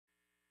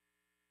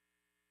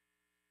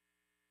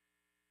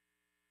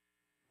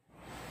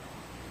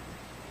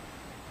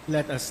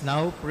Let us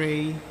now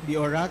pray the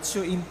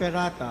Oratio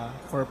Imperata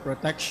for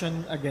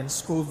protection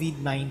against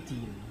COVID-19.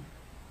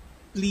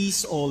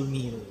 Please all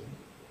kneel.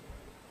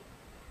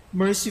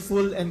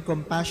 Merciful and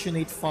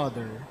compassionate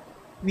Father,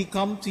 we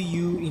come to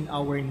you in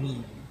our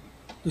need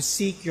to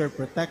seek your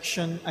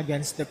protection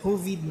against the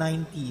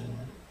COVID-19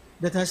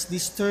 that has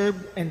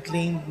disturbed and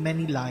claimed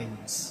many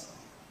lives.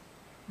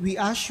 We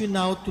ask you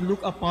now to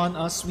look upon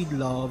us with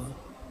love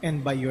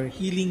and by your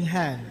healing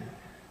hand,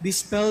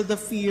 dispel the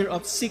fear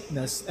of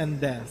sickness and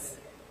death,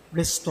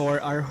 restore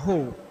our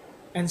hope,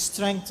 and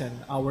strengthen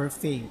our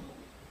faith.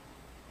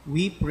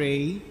 We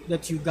pray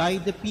that you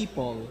guide the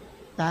people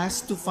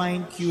tasked to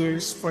find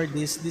cures for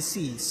this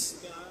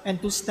disease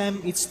and to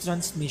stem its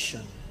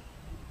transmission.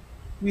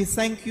 We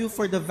thank you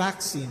for the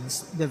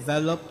vaccines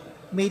developed,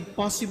 made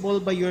possible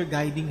by your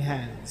guiding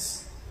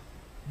hands.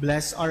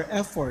 Bless our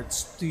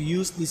efforts to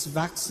use these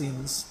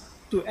vaccines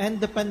to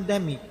end the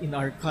pandemic in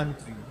our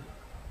country.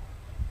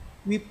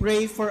 We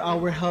pray for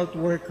our health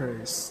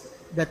workers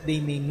that they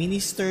may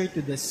minister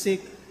to the sick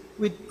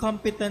with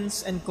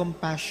competence and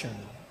compassion.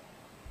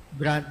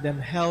 Grant them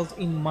health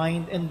in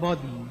mind and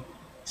body,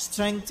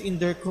 strength in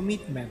their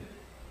commitment,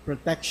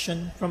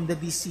 protection from the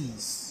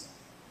disease.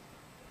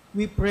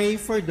 We pray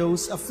for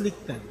those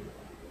afflicted.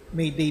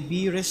 May they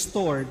be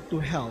restored to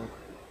health.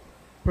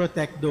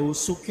 Protect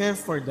those who care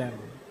for them.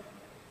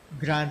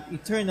 Grant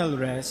eternal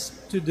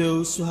rest to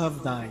those who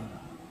have died.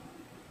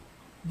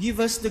 Give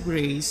us the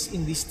grace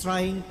in these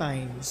trying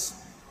times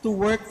to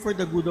work for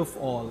the good of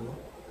all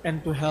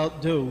and to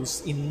help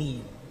those in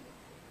need.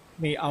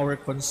 May our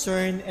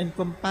concern and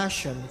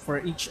compassion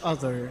for each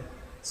other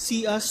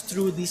see us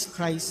through this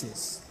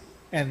crisis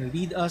and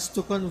lead us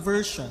to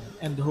conversion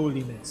and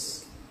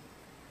holiness.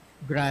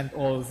 Grant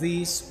all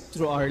this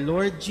through our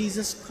Lord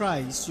Jesus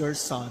Christ, your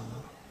Son,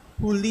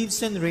 who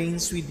lives and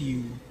reigns with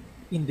you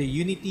in the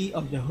unity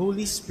of the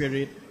Holy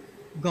Spirit,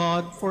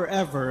 God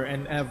forever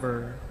and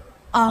ever.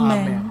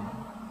 Amen.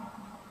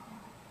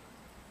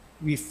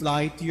 We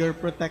fly to your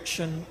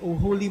protection, O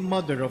Holy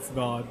Mother of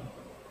God.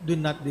 Do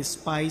not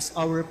despise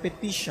our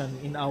petition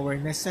in our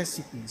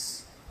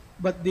necessities,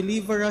 but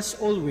deliver us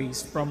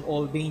always from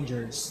all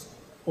dangers,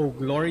 O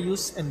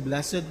glorious and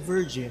blessed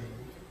Virgin.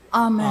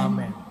 Amen.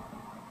 Amen.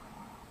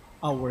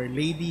 Our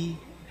Lady,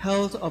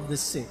 health of the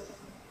sick,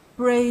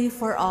 Pray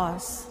for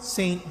us.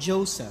 Saint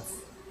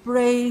Joseph,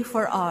 Pray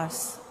for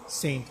us.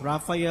 Saint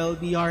Raphael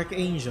the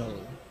Archangel,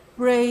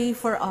 Pray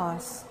for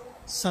us.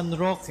 San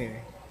Roque,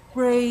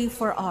 Pray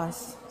for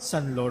us.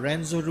 San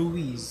Lorenzo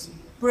Ruiz,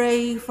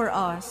 Pray for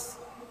us.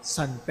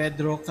 San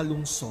Pedro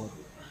Calungsod,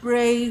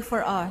 Pray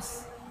for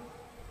us.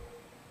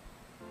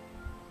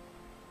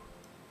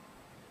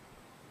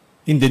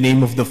 In the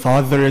name of the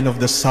Father, and of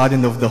the Son,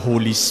 and of the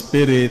Holy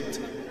Spirit.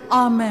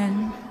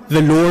 Amen.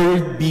 The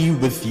Lord be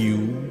with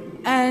you.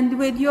 And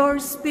with your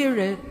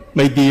spirit.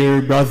 My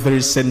dear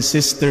brothers and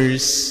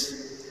sisters,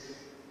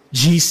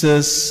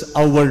 Jesus,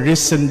 our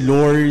risen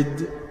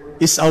Lord,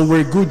 is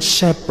our good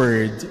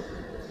shepherd,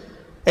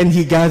 and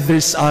he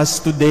gathers us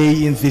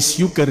today in this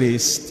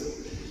Eucharist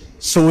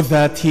so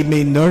that he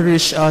may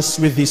nourish us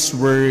with his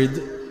word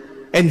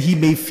and he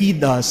may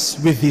feed us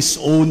with his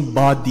own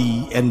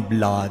body and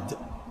blood.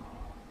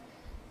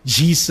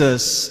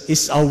 Jesus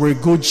is our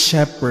good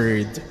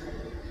shepherd.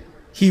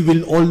 He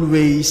will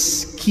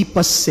always keep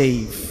us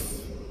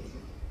safe.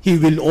 He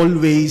will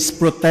always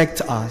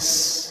protect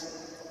us.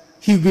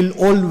 He will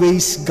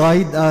always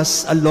guide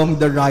us along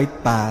the right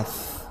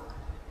path.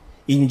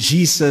 In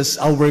Jesus,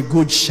 our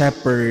good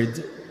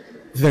shepherd,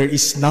 there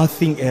is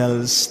nothing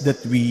else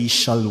that we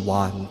shall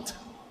want.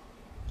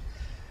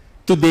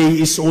 Today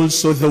is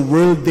also the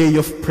World Day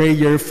of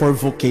Prayer for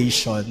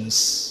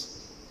Vocations.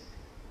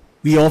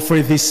 We offer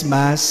this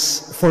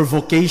Mass for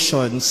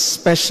vocations,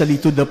 especially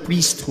to the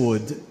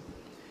priesthood.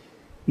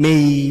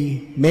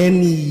 May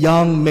many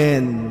young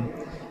men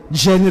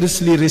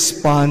generously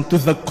respond to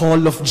the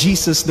call of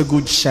Jesus the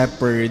Good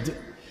Shepherd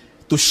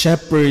to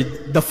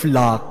shepherd the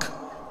flock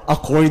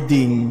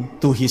according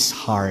to his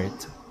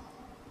heart,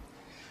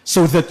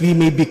 so that we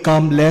may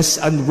become less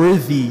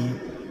unworthy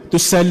to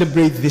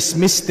celebrate these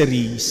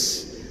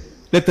mysteries.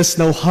 Let us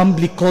now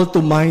humbly call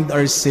to mind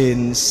our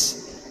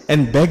sins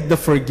and beg the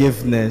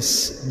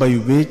forgiveness by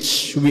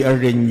which we are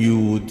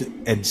renewed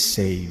and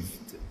saved.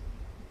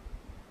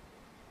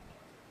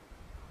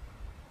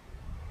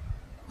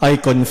 I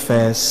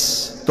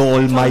confess to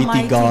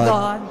Almighty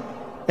God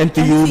and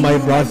to you, my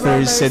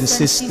brothers and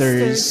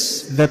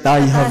sisters, that I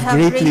have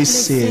greatly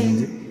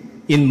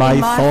sinned in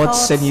my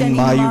thoughts and in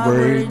my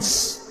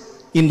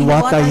words, in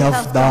what I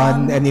have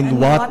done and in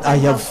what I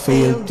have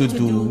failed to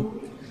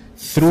do,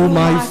 through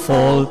my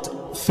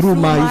fault, through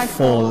my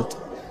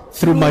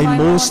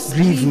most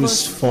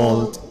grievous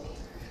fault.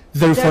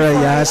 Therefore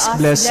I ask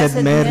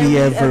Blessed Mary,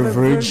 ever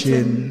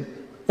Virgin,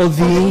 all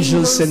the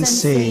angels and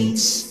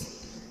saints,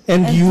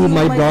 and you,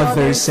 my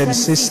brothers and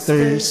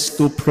sisters,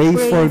 to pray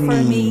for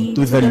me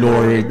to the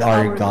Lord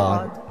our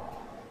God.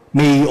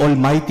 May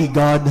Almighty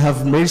God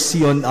have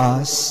mercy on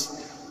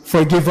us,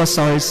 forgive us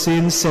our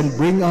sins, and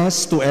bring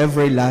us to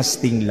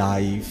everlasting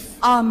life.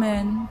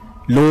 Amen.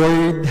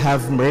 Lord,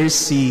 have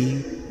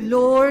mercy.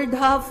 Lord,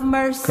 have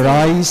mercy.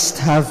 Christ,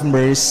 have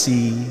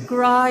mercy.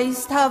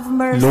 Christ, have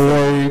mercy.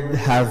 Lord,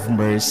 have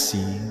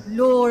mercy.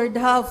 Lord,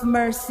 have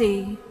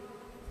mercy.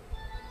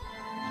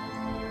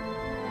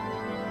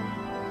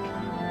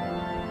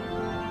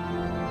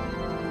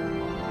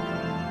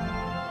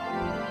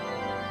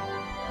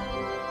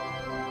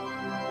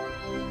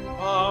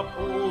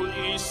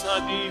 Papuri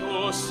sa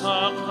Diyos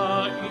sa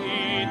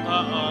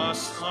kaitaasan,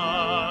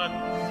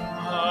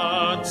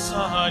 at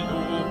sa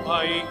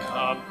lupa'y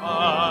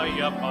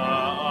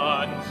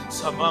kapayapaan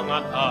sa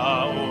mga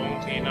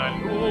taong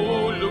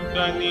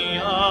kinalulugdan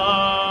niya.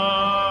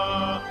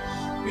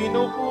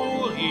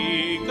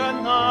 Pinupuri ka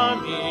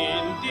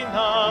namin,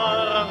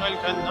 dinarangal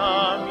ka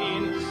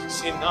namin,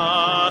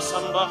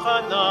 sinasamba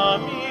ka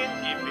namin,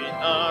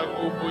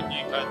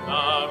 ipinagpupundi ka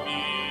namin.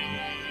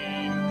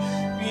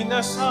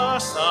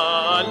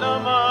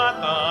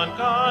 Pinasasalamatan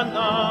ka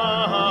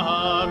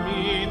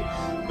namin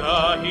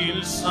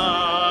dahil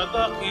sa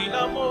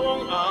dakila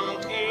mong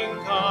angking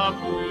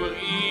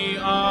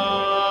kapurian.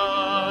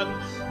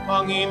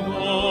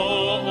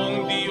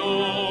 Panginoong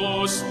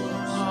Diyos,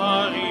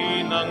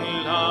 Hari ng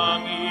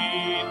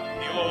langit,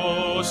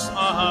 Diyos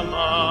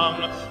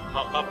Amang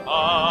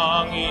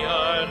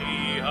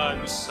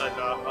makapangyarihan sa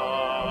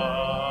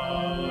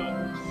lahat.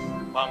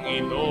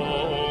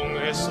 Panginoong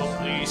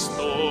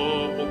Jesucristo,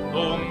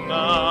 bugtong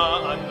na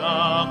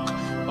anak,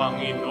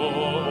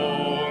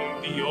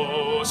 Panginoong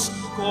Diyos,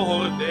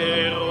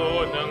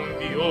 Kordero ng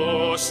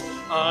Diyos,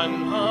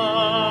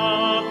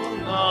 anak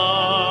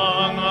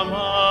ng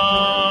Ama.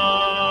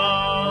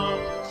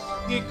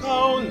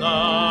 Ikaw na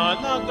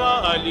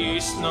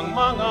nag-aalis ng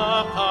mga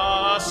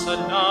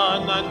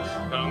kasalanan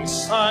ng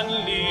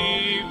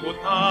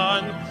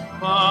sanlibutan,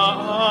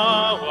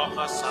 maawa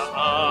ka sa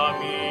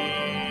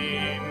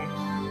amin.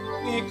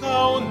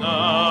 Ikaw na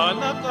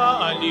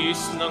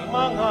nag-aalis ng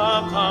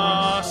mga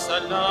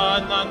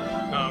kasalanan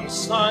ng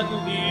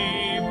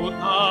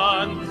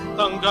sanlibutan,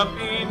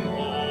 tanggapin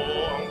mo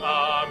ang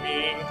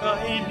aming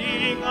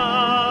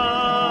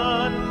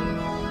kahilingan.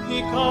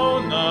 Ikaw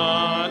na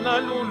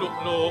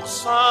naluluklok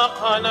sa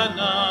kanan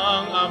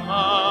ng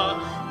Ama,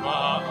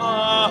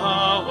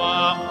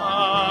 maawa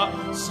ka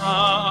sa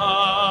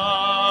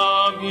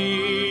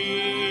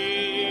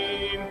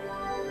amin.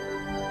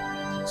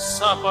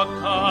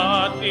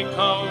 Sapagkat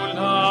ikaw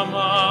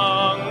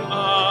lamang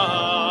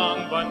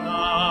ang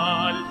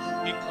banal,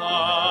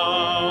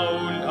 ikaw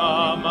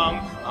lamang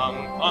ang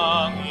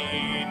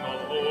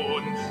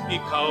Panginoon,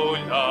 ikaw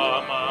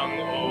lamang,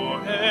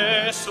 O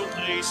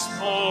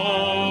Jesucristo,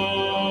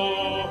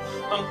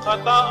 ang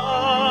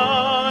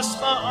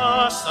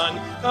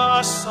kataas-taasan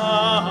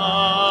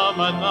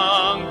kasama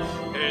ng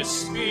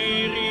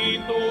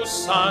Espiritu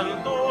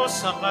Santo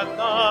sa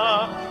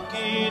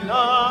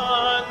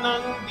kadakilaan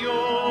ng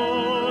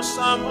Diyos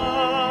Ama.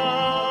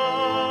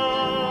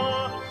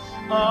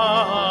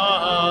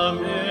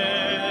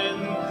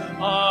 Amen.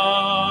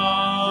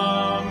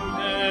 Amen.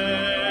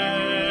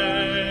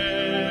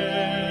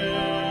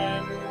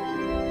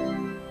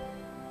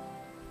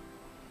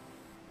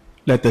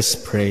 Let us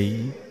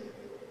pray.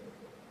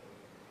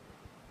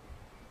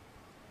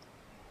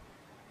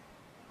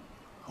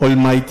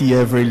 Almighty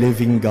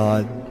ever-living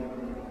God,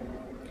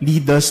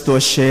 lead us to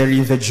a share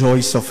in the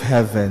joys of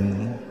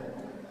heaven,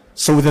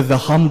 so that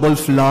the humble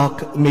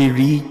flock may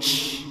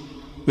reach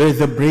where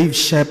the brave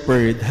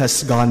shepherd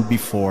has gone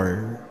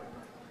before,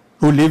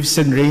 who lives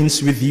and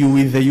reigns with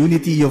you in the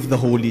unity of the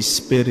Holy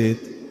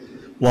Spirit,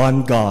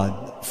 one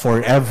God,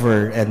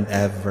 forever and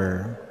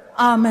ever.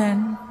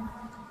 Amen.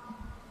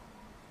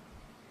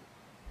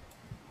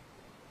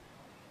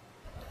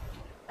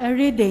 A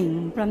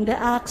reading from the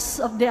Acts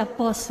of the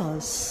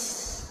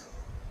Apostles.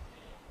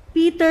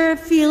 Peter,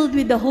 filled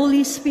with the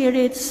Holy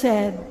Spirit,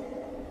 said,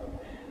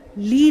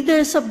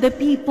 "Leaders of the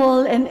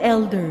people and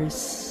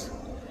elders,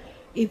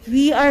 if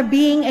we are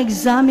being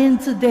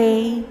examined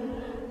today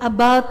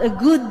about a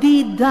good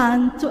deed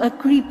done to a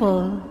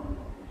cripple,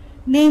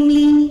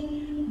 namely,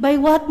 by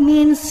what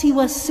means he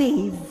was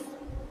saved,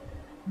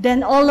 then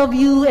all of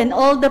you and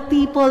all the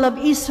people of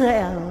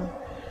Israel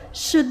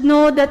should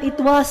know that it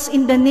was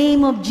in the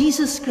name of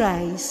Jesus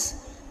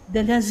Christ, the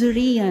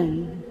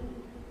Nazarene,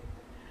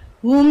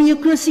 whom you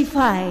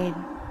crucified,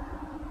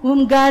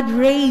 whom God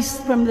raised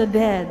from the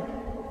dead.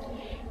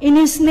 In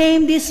his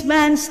name this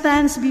man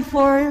stands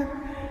before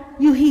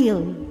you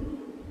healed.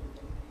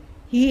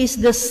 He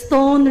is the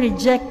stone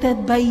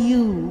rejected by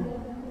you,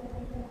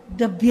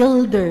 the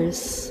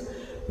builders,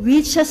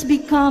 which has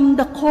become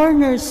the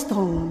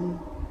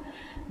cornerstone.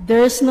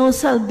 There is no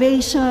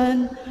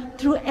salvation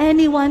through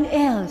anyone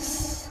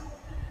else,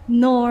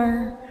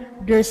 nor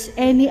there's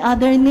any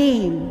other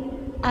name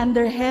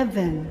under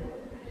heaven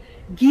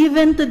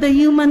given to the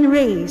human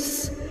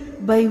race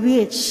by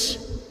which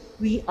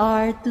we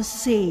are to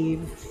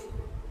save."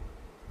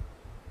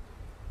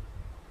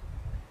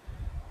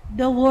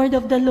 The word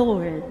of the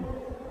Lord.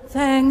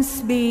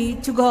 Thanks be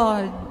to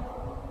God.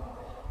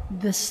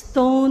 The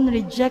stone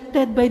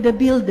rejected by the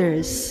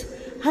builders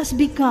has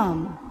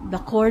become the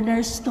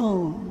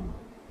cornerstone.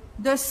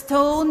 The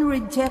stone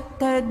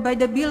rejected by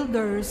the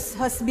builders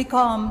has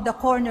become the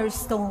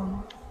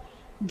cornerstone.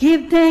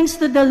 Give thanks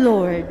to the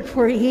Lord,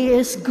 for he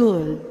is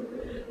good,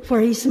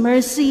 for his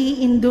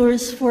mercy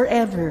endures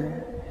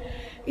forever.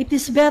 It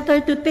is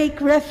better to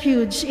take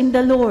refuge in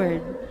the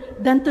Lord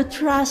than to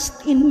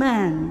trust in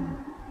man.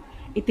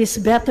 It is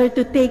better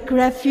to take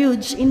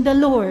refuge in the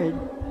Lord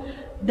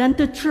than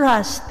to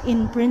trust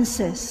in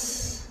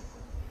princes.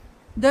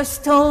 The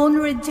stone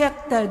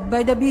rejected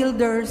by the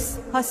builders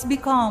has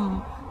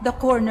become the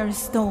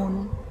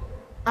cornerstone.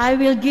 I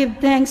will give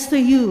thanks to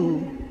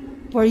you,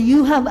 for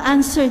you have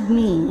answered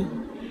me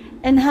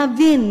and have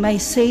been my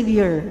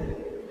Savior.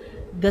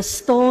 The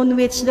stone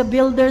which the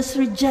builders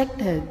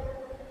rejected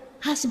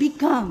has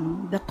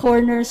become the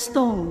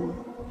cornerstone.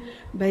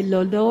 By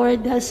the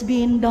Lord has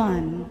been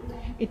done.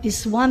 It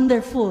is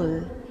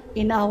wonderful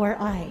in our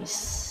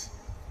eyes.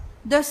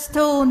 The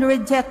stone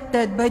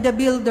rejected by the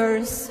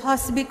builders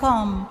has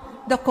become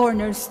the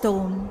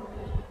cornerstone.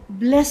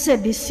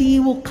 Blessed is he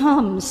who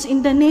comes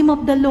in the name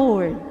of the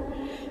Lord.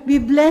 We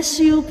bless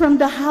you from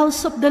the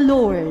house of the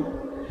Lord.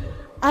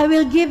 I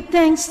will give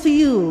thanks to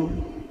you,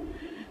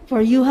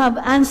 for you have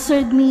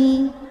answered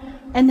me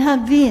and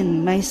have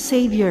been my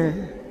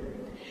Savior.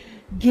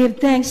 Give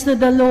thanks to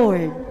the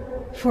Lord,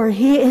 for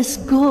he is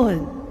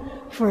good,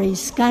 for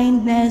his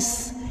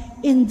kindness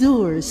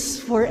endures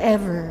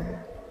forever.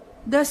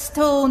 The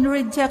stone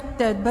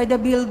rejected by the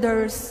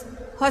builders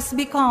has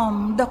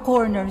become the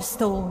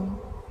cornerstone.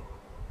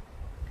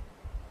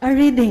 A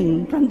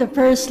reading from the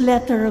first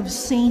letter of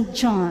St.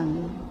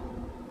 John.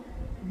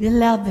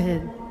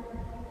 Beloved,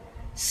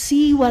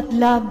 see what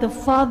love the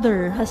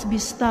Father has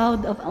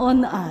bestowed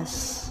on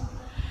us,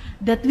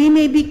 that we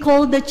may be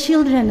called the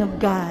children of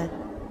God.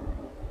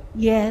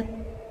 Yet,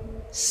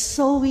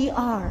 so we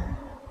are.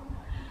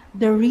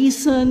 The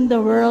reason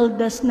the world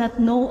does not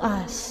know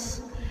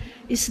us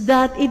is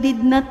that it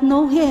did not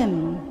know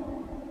him.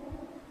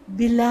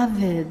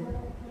 Beloved,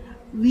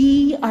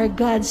 we are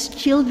God's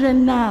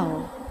children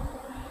now.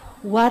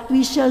 What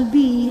we shall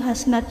be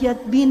has not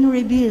yet been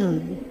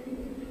revealed.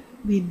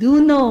 We do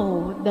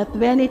know that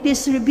when it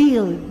is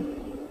revealed,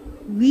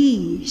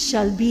 we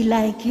shall be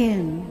like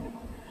him,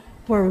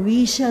 for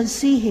we shall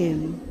see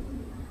him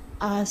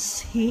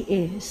as he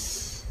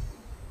is.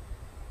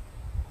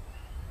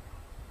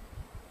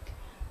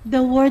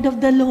 The word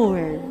of the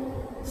Lord.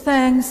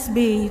 Thanks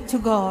be to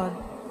God.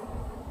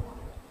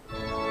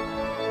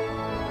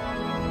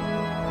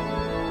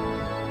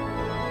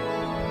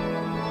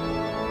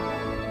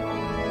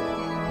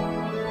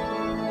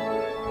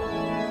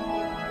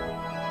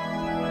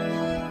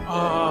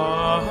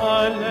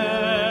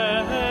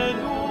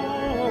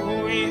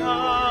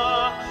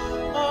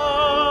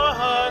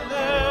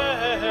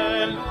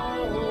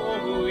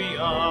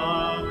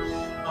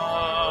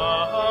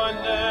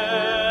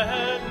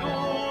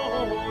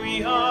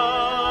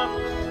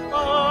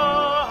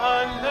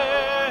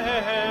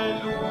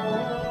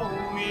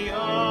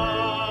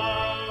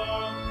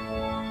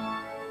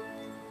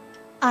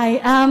 I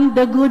am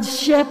the good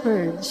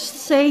shepherd,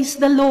 says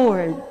the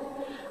Lord.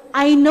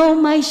 I know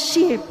my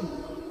sheep,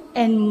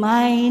 and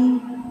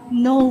mine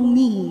know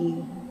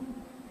me.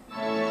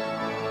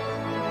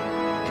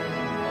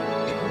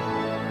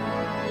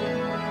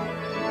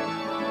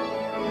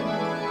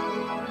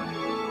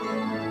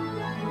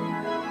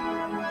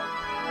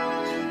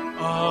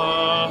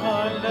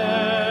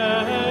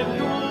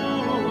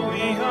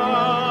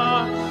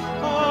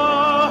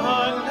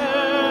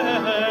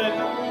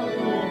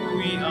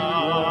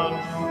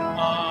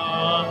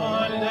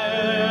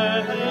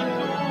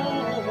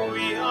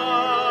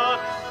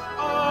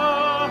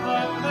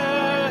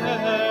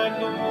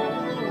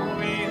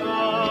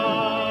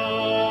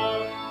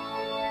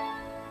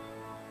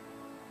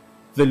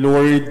 The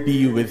Lord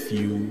be with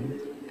you.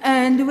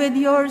 And with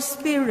your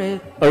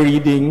spirit. A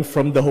reading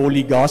from the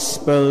Holy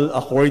Gospel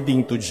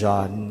according to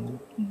John.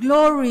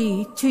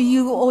 Glory to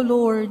you, O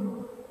Lord.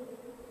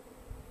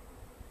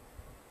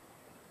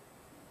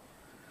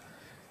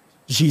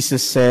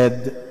 Jesus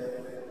said,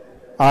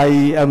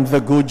 I am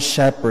the good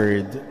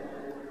shepherd.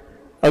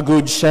 A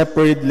good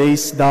shepherd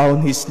lays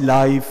down his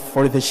life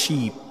for the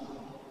sheep.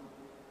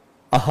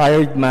 A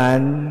hired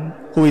man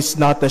who is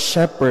not a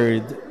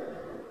shepherd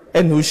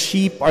and whose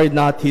sheep are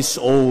not his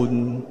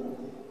own,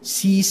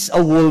 sees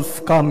a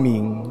wolf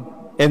coming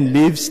and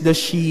leaves the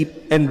sheep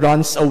and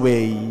runs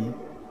away,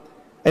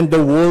 and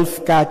the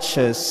wolf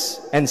catches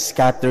and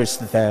scatters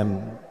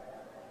them.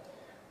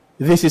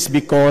 This is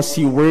because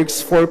he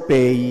works for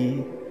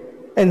pay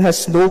and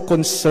has no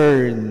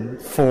concern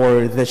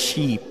for the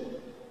sheep.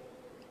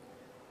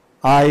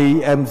 I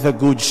am the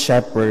good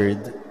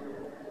shepherd,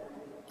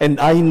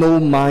 and I know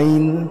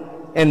mine,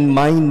 and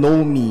mine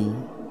know me,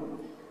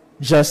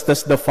 just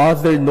as the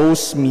Father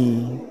knows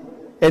me,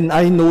 and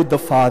I know the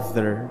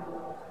Father,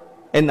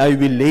 and I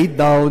will lay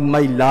down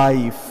my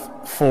life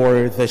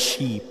for the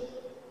sheep.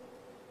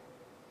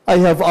 I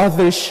have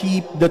other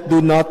sheep that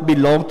do not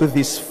belong to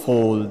this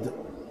fold.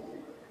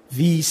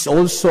 These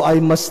also I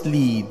must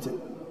lead,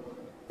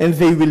 and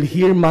they will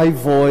hear my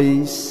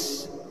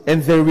voice,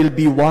 and there will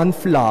be one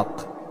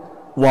flock,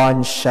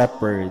 one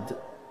shepherd.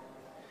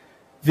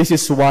 This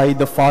is why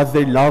the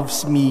Father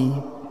loves me,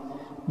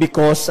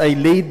 because I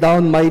lay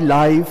down my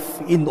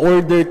life in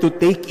order to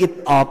take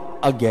it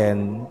up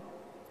again.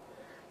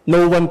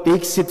 No one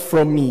takes it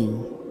from me,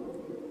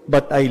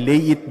 but I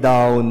lay it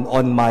down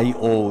on my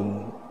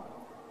own.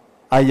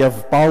 I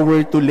have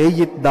power to lay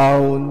it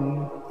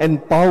down and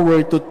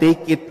power to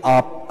take it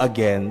up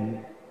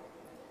again.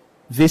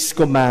 This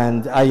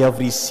command I have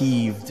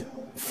received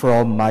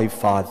from my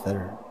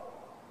Father.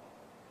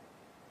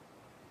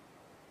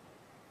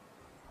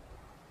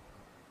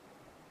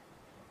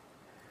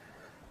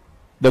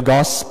 The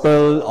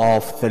Gospel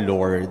of the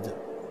Lord.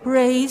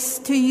 Praise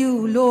to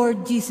you,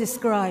 Lord Jesus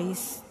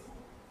Christ.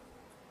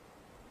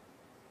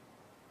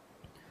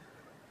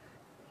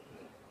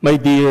 My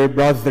dear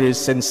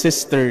brothers and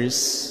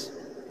sisters,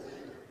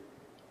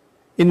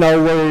 in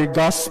our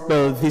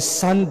Gospel this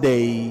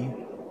Sunday,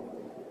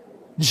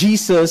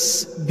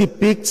 Jesus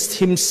depicts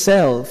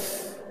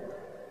himself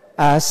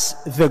as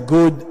the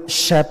Good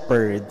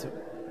Shepherd.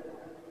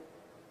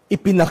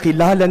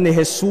 Ipinakilala ni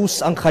Jesus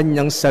ang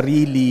kanyang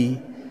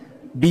sarili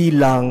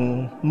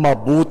bilang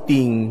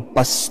mabuting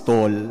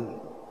pastol.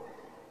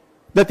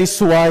 That is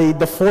why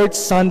the fourth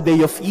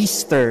Sunday of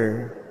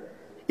Easter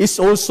is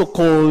also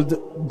called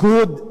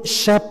Good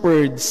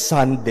Shepherd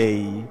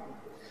Sunday,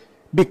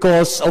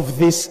 because of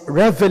this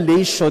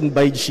revelation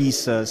by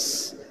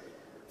Jesus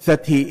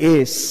that he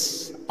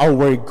is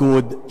our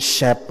good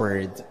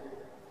shepherd.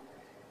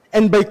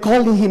 And by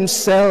calling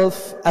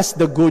himself as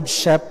the Good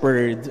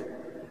Shepherd,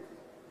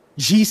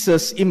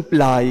 Jesus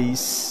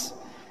implies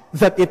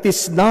that it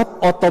is not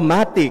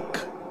automatic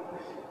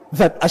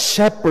that a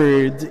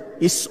shepherd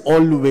is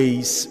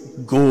always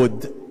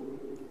good.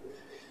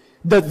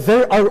 That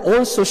there are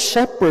also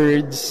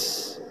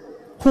shepherds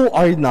who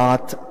are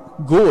not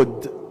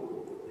good.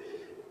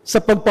 Sa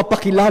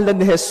pagpapakilala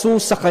ni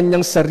Jesus sa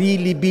kanyang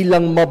sarili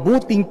bilang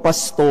mabuting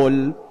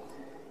pastol,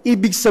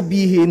 ibig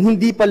sabihin,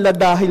 hindi pala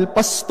dahil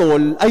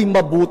pastol ay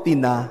mabuti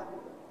na.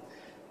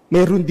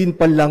 Meron din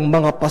palang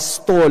mga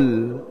pastol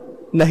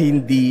na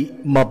hindi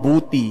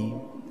mabuti,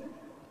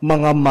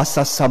 mga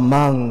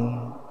masasamang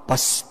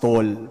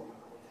pastol.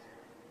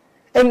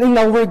 And in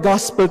our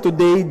gospel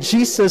today,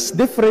 Jesus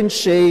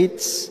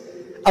differentiates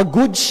a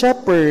good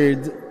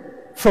shepherd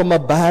from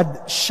a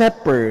bad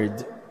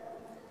shepherd.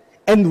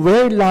 And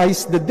where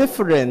lies the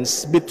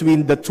difference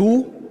between the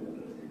two?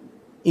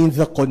 In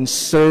the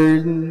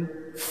concern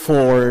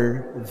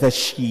for the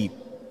sheep.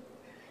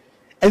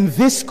 And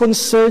this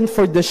concern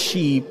for the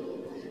sheep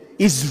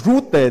is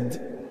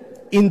rooted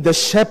in the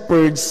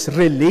shepherd's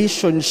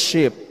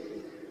relationship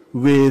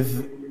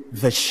with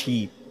the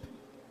sheep.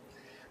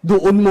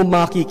 Doon mo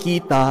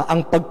makikita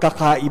ang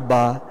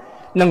pagkakaiba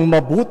ng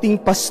mabuting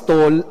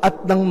pastol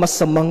at ng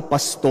masamang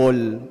pastol.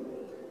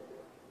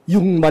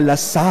 Yung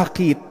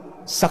malasakit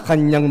sa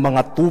kanyang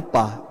mga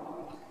tupa.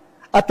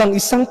 At ang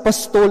isang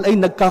pastol ay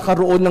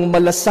nagkakaroon ng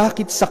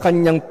malasakit sa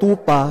kanyang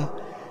tupa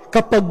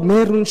kapag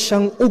meron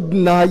siyang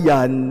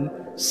ugnayan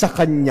sa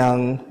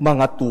kanyang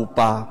mga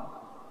tupa.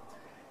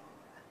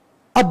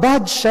 A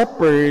bad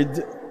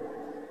shepherd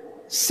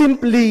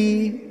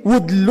simply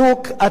would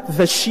look at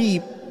the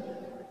sheep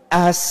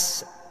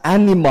as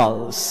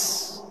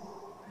animals,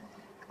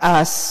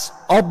 as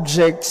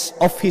objects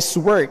of his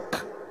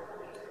work,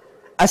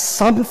 as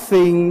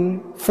something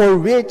for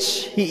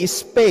which he is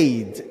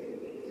paid.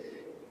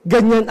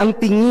 Ganyan ang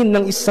tingin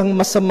ng isang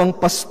masamang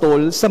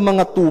pastol sa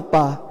mga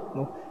tupa.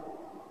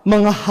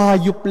 Mga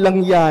hayop lang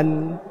yan.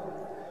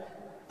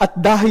 At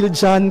dahil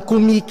dyan,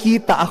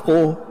 kumikita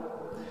ako.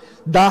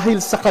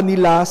 Dahil sa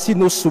kanila,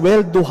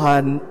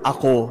 sinuswelduhan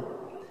ako.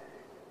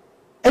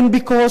 And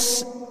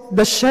because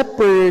the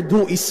shepherd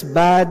who is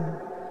bad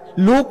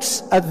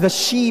looks at the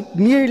sheep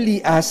merely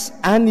as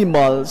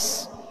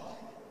animals,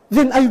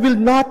 then I will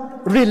not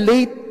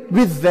relate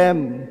with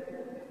them.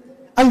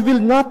 I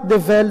will not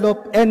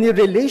develop any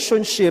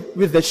relationship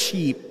with the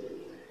sheep.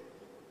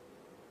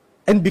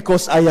 And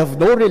because I have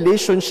no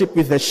relationship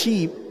with the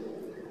sheep,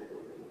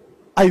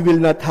 I will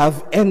not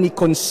have any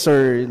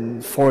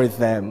concern for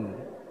them.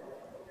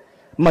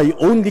 My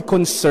only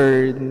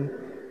concern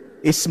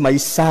is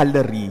my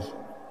salary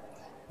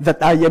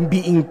that I am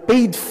being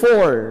paid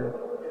for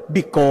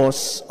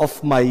because of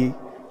my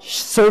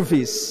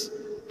service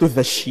to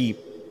the sheep.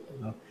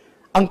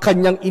 Ang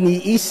kanyang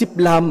iniisip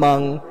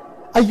lamang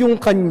ay yung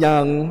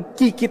kanyang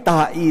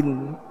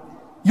kikitain,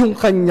 yung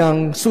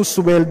kanyang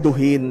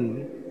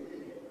suswelduhin.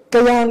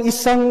 Kaya ang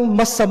isang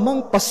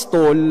masamang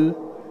pastol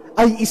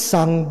ay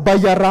isang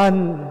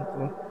bayaran.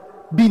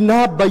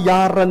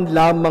 Binabayaran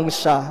lamang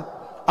siya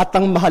at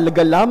ang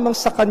mahalaga lamang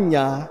sa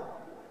kanya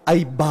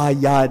ay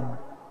bayad.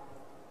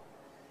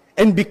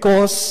 And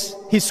because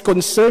his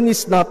concern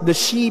is not the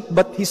sheep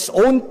but his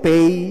own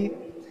pay,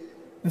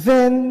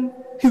 then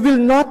he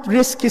will not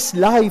risk his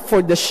life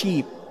for the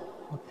sheep.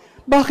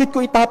 Bakit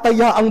ko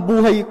itataya ang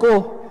buhay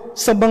ko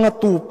sa mga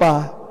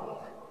tupa?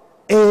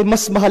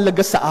 Mas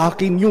mahalaga sa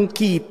akin yung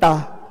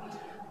kita.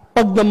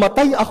 Pag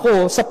namatay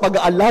ako sa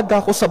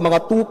pag-aalaga ko sa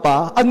mga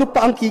tupa, ano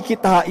pa ang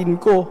kikitain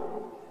ko?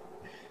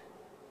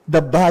 The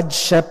bad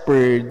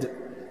shepherd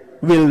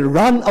will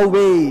run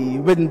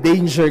away when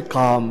danger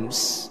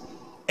comes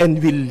and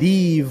will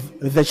leave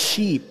the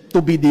sheep to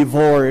be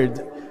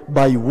devoured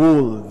by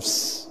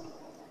wolves.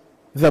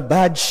 The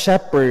bad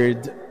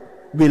shepherd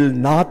will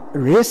not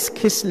risk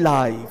his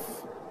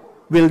life,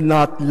 will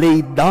not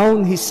lay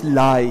down his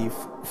life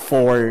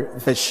for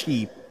the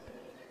sheep.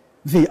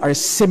 They are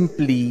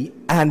simply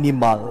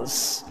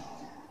animals.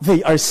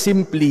 They are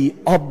simply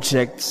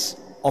objects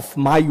of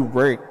my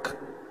work.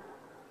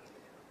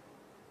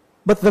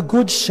 But the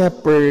good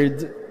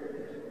shepherd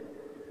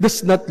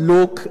does not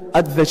look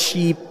at the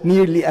sheep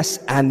merely as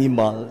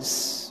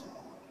animals.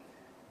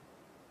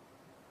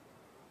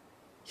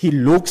 He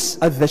looks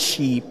at the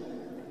sheep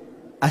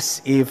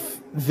as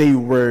if they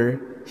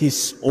were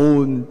his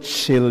own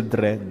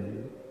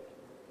children.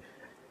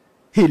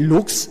 He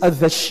looks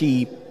at the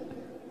sheep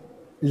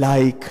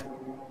like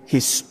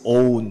his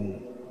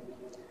own.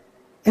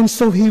 And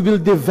so he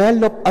will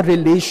develop a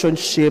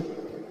relationship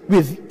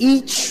with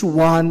each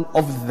one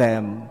of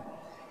them.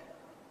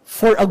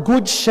 For a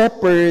good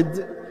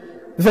shepherd,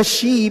 the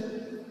sheep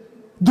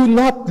do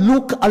not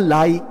look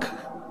alike.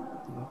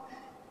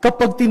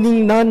 Kapag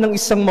tiningnan ng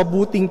isang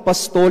mabuting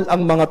pastol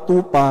ang mga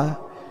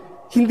tupa,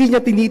 hindi niya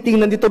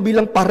tinitingnan dito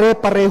bilang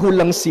pare-pareho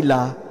lang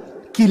sila.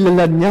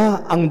 Kilala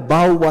niya ang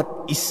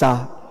bawat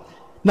isa.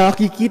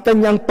 Nakikita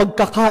niya ang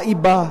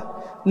pagkakaiba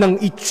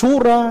ng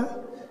itsura,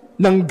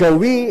 ng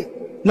gawi,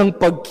 ng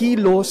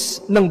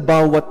pagkilos ng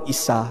bawat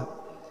isa.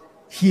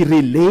 He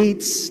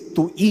relates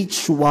to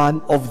each one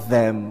of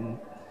them.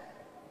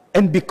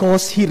 And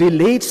because he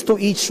relates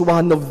to each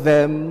one of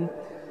them,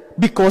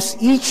 because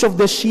each of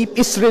the sheep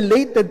is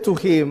related to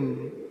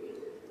him,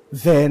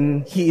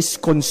 then he is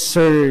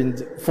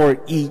concerned for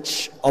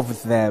each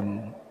of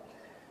them.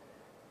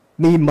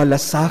 May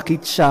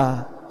malasakit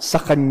siya sa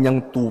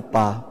kanyang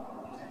tupa.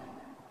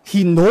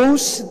 He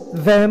knows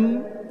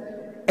them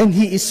and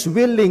he is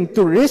willing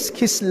to risk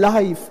his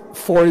life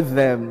for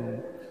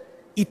them.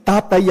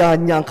 Itataya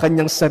niya ang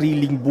kanyang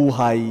sariling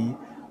buhay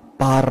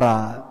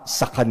para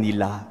sa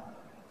kanila.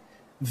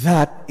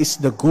 That is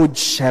the good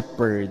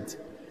shepherd.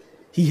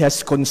 He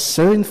has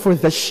concern for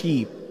the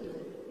sheep,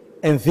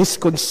 and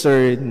this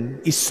concern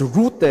is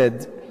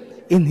rooted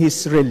in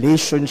his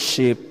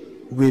relationship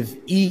with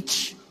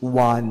each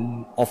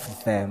one of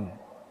them.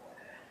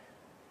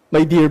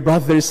 My dear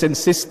brothers and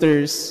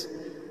sisters,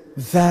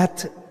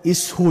 that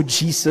is who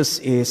Jesus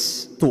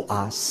is to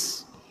us.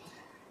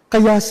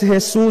 Kaya si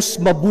Jesus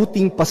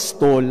mabuting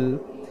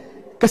pastol,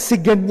 kasi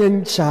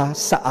ganyan siya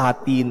sa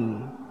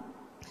atin.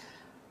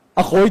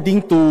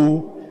 According to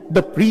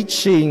the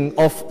preaching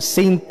of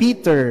St.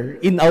 Peter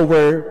in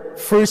our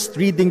first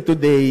reading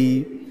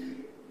today,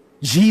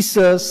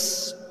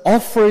 Jesus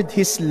offered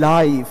his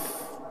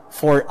life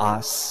for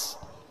us.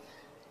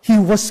 He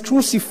was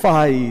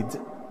crucified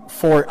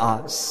for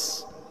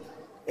us,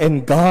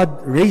 and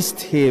God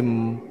raised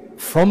him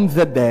from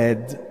the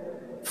dead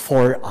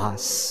for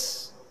us.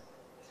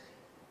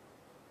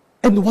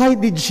 And why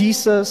did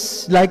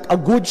Jesus, like a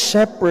good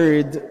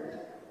shepherd,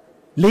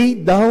 lay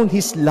down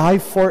his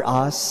life for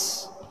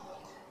us?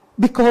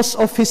 Because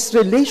of his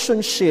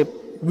relationship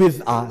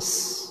with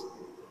us.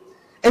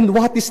 And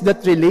what is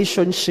that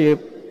relationship?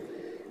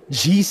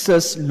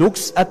 Jesus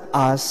looks at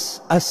us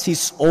as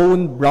his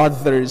own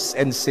brothers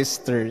and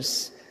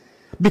sisters,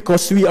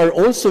 because we are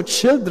also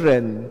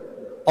children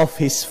of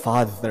his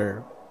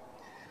Father.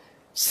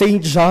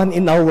 St. John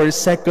in our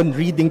second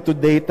reading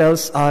today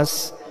tells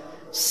us,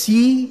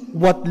 "See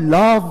what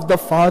love the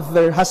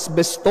Father has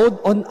bestowed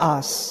on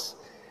us,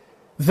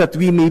 that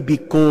we may be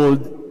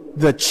called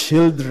the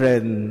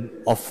children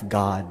of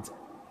God."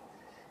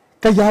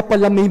 Kaya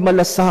pala may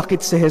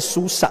malasakit si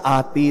Jesus sa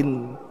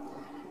atin.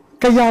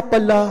 Kaya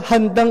pala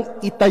handang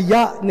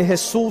itaya ni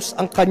Jesus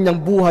ang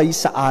kanyang buhay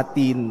sa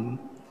atin.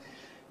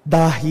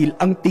 Dahil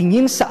ang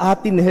tingin sa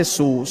atin ni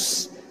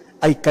Jesus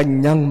ay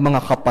kanyang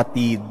mga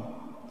kapatid.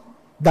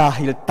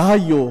 Dahil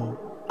tayo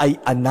ay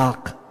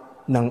anak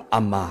ng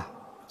Ama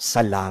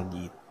sa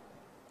langit.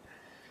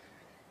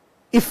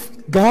 If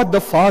God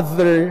the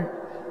Father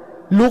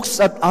looks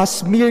at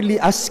us merely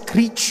as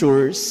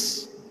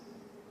creatures,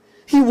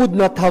 he would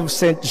not have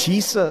sent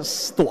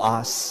Jesus to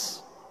us.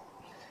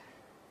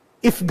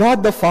 If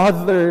God the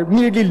Father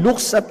merely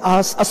looks at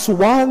us as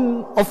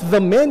one of the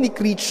many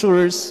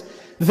creatures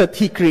that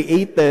he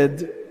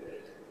created,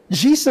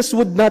 Jesus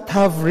would not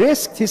have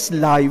risked his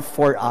life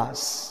for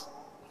us.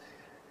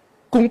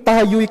 Kung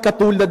tayo'y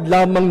katulad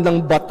lamang ng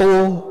bato,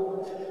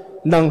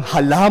 ng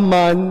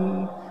halaman,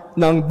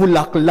 ng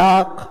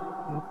bulaklak,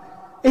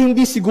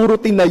 hindi siguro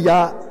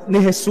tinaya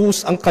ni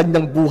Jesus ang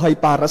kanyang buhay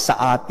para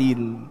sa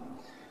atin.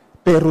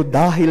 Pero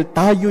dahil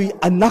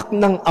tayo'y anak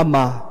ng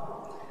Ama,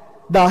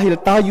 dahil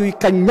tayo'y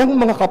kanyang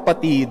mga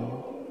kapatid,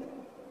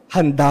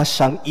 handa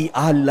siyang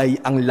ialay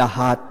ang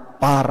lahat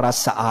para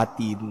sa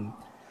atin.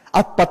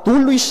 At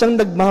patuloy siyang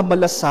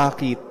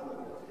nagmamalasakit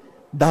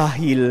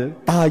dahil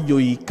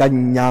tayo'y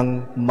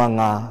kanyang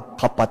mga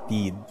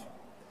kapatid.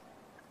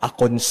 a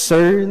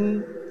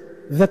concern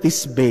that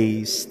is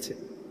based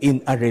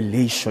in a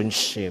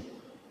relationship.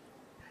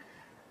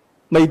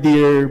 My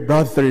dear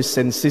brothers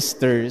and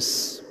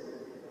sisters,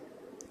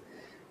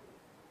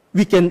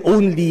 we can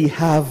only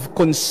have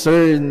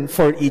concern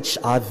for each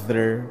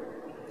other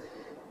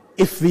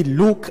if we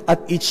look at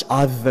each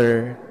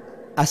other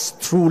as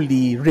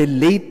truly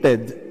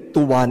related to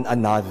one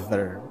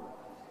another.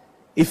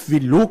 If we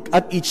look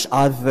at each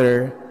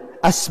other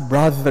as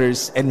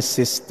brothers and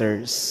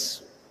sisters.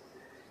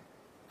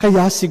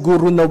 Kaya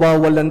siguro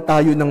nawawalan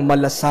tayo ng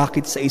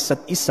malasakit sa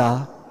isa't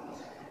isa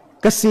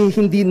kasi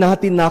hindi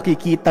natin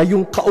nakikita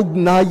yung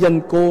kaugnayan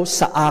ko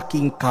sa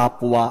aking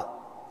kapwa.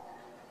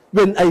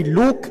 When I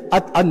look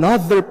at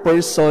another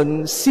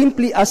person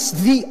simply as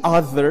the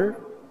other,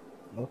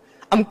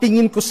 ang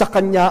tingin ko sa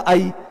kanya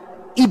ay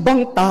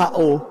ibang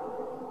tao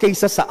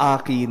kaysa sa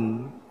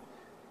akin.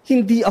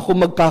 Hindi ako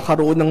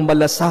magkakaroon ng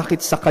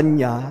malasakit sa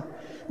kanya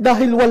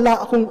dahil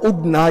wala akong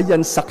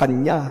ugnayan sa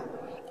kanya.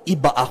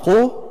 Iba ako,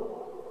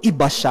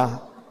 iba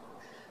siya.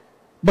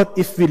 But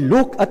if we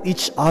look at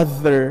each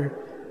other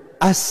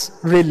as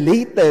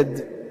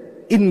related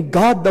in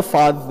God the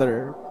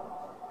Father,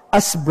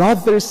 as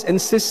brothers and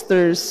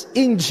sisters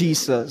in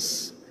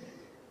Jesus,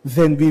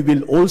 then we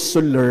will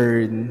also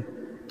learn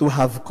to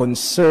have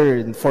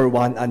concern for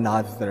one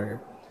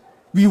another.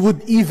 We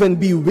would even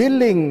be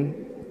willing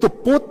to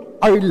put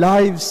our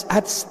lives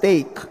at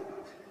stake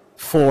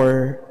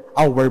for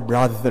our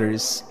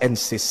brothers and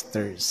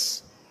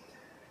sisters.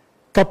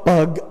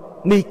 Kapag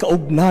may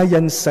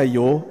kaugnayan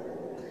sa'yo,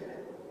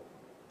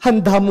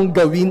 handa mong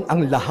gawin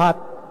ang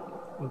lahat.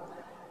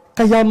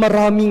 Kaya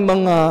maraming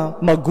mga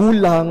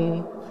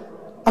magulang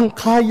ang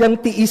kayang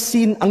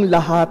tiisin ang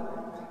lahat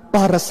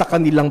para sa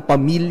kanilang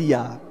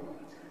pamilya.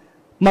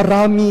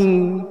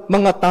 Maraming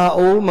mga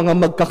tao, mga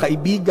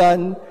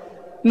magkakaibigan,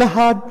 na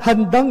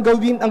handang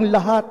gawin ang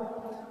lahat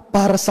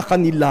para sa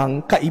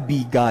kanilang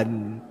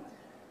kaibigan.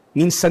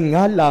 Minsan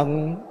nga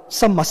lang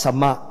sa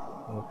masama.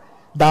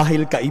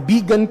 Dahil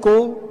kaibigan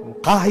ko,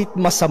 kahit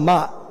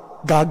masama,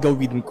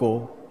 gagawin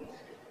ko.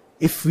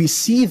 If we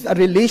see a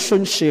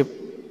relationship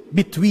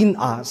between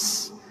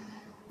us,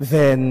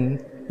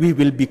 then we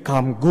will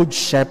become good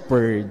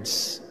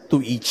shepherds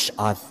to each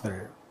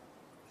other.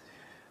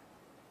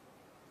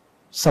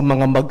 Sa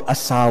mga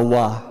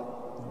mag-asawa,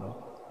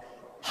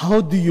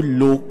 how do you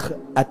look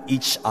at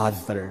each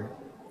other?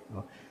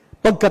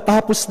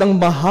 Pagkatapos ng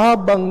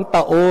mahabang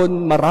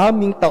taon,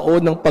 maraming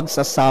taon ng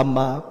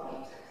pagsasama,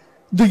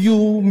 do you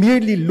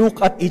merely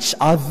look at each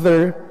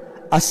other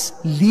as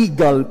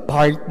legal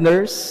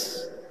partners?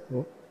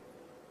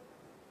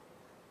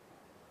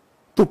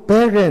 To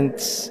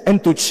parents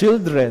and to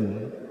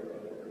children,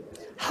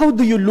 how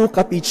do you look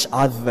at each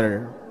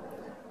other?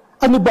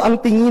 Ano ba ang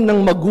tingin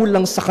ng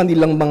magulang sa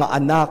kanilang mga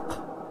anak?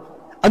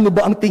 Ano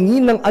ba ang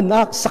tingin ng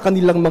anak sa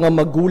kanilang mga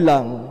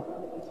magulang?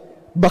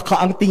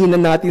 Baka ang tingin na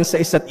natin sa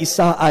isa't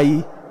isa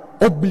ay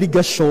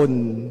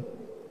obligasyon,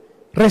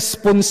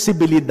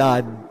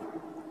 responsibilidad,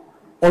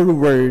 or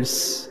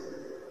worse,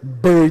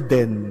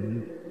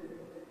 burden.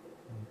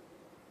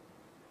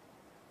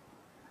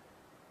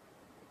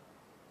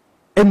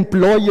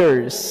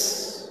 Employers,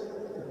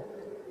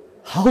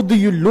 how do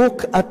you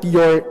look at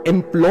your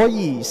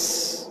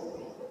employees?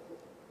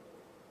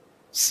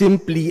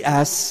 Simply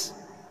as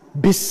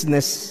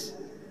business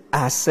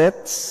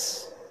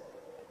assets?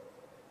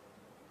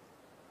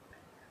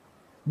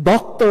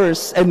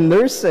 Doctors and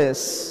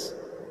nurses,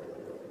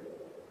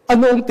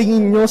 ano ang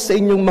tingin nyo sa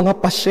inyong mga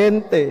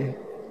pasyente?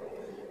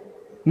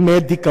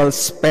 Medical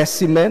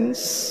specimens?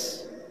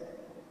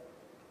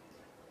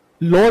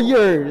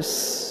 Lawyers,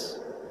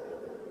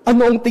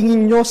 ano ang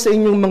tingin nyo sa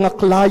inyong mga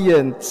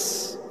clients?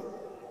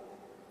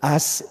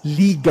 As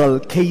legal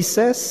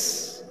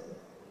cases?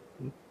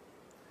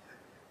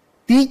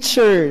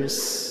 Teachers,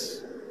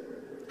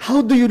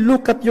 how do you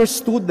look at your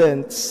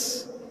students?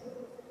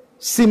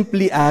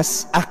 Simply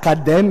as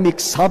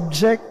academic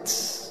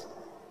subjects?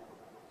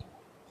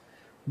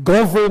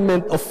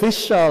 Government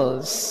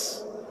officials,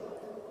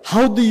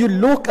 how do you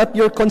look at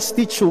your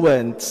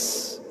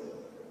constituents?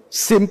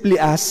 Simply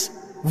as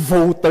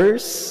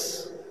voters?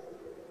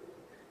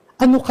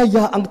 Ano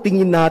kaya ang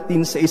tingin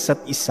natin sa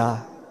isa't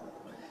isa?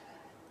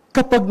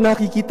 Kapag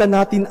nakikita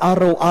natin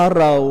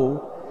araw-araw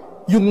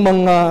yung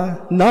mga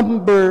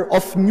number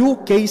of new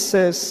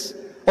cases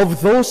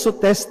of those who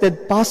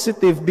tested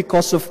positive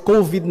because of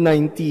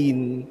COVID-19,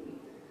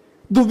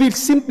 do we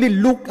simply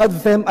look at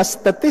them as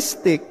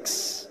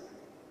statistics,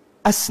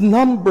 as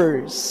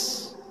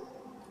numbers,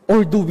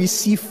 or do we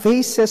see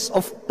faces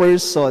of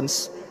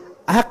persons,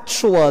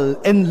 actual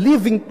and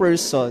living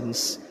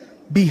persons,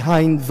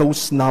 behind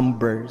those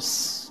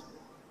numbers?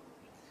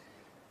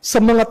 Sa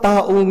mga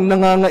taong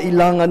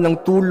nangangailangan ng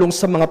tulong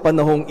sa mga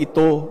panahong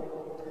ito,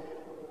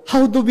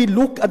 how do we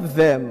look at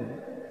them?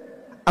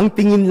 Ang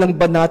tingin lang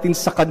ba natin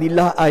sa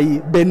kanila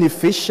ay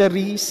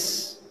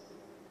beneficiaries?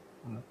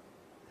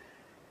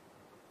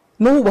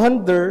 No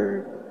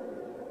wonder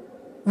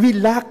we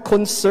lack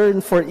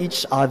concern for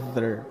each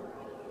other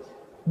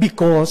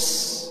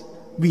because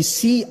we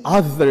see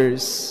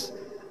others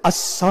as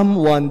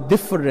someone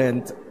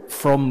different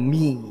from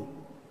me.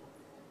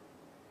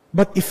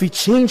 But if we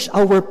change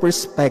our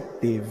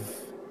perspective,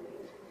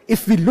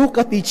 if we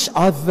look at each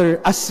other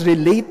as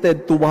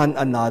related to one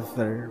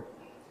another,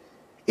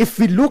 if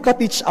we look at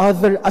each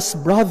other as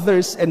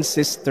brothers and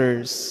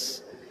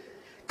sisters,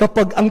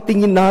 kapag ang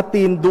tingin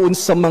natin doon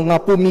sa mga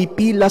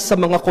pumipila sa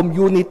mga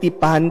community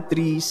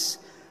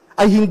pantries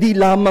ay hindi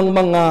lamang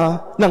mga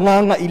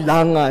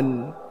nangangailangan,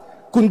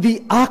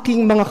 kundi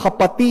aking mga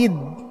kapatid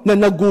na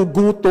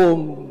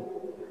nagugutom.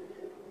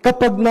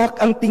 Kapag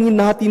ang tingin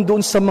natin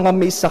doon sa mga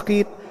may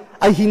sakit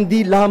ay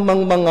hindi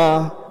lamang mga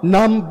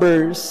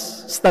numbers,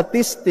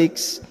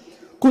 statistics,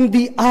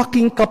 kundi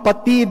aking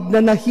kapatid na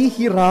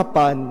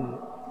nahihirapan.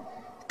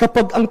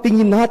 Kapag ang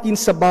tingin natin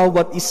sa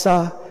bawat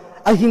isa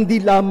ay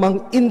hindi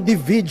lamang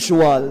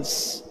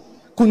individuals,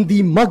 kundi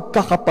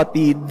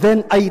magkakapatid,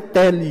 then I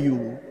tell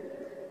you,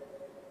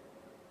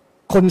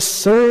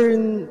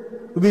 concern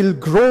will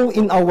grow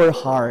in our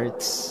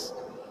hearts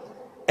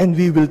and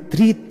we will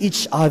treat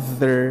each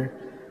other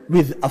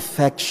with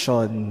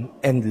affection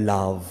and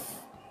love.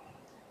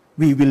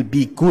 We will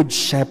be good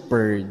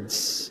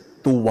shepherds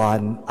to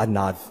one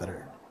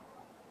another.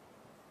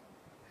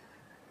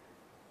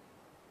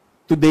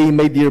 Today,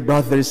 my dear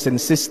brothers and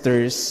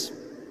sisters,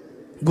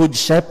 Good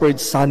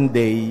Shepherd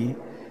Sunday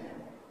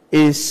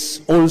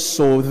is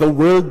also the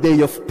World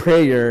Day of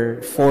Prayer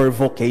for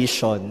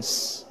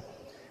Vocations.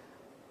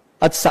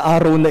 At sa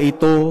araw na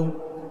ito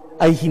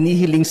ay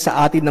hinihiling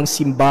sa atin ng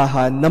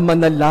simbahan na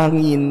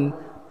manalangin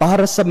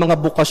para sa mga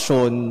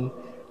bokasyon,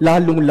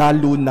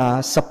 lalong-lalo na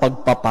sa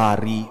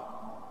pagpapari.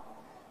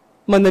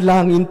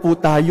 Manalangin po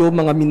tayo,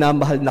 mga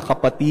minamahal na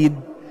kapatid,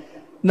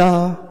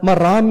 na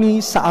marami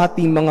sa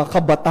ating mga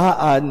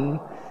kabataan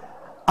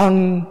ang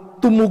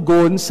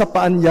tumugon sa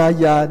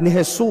paanyaya ni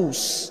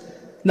Jesus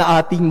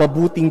na ating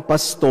mabuting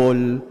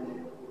pastol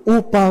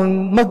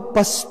upang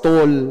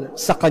magpastol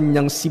sa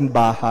kanyang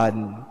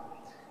simbahan.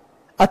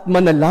 At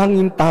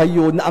manalangin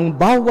tayo na ang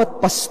bawat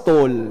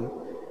pastol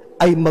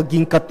ay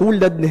maging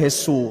katulad ni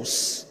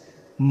Jesus,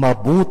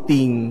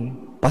 mabuting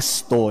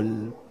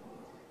pastol.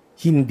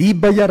 Hindi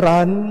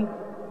bayaran,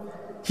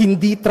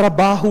 hindi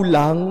trabaho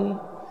lang,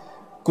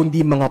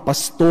 kundi mga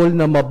pastol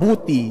na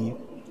mabuti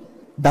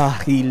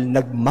dahil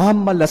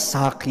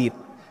nagmamalasakit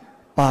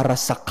para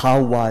sa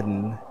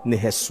kawan ni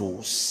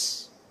Jesus.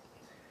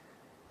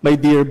 My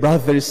dear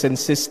brothers and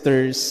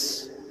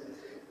sisters,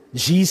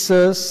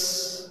 Jesus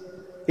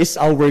is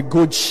our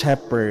good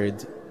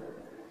shepherd.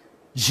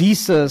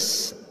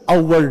 Jesus,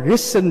 our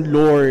risen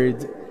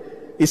Lord,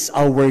 is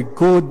our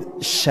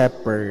good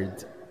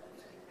shepherd.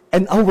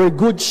 And our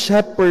good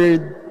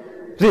shepherd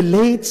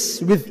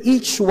relates with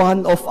each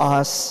one of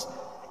us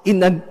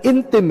in an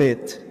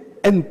intimate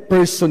and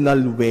personal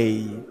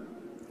way.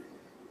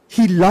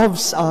 He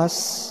loves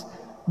us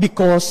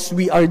because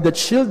we are the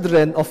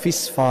children of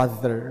His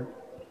Father.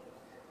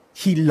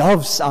 He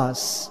loves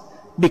us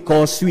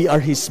because we are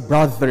His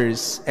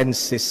brothers and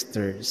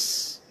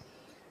sisters.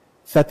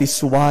 That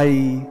is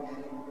why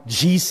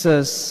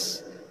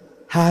Jesus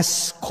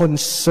has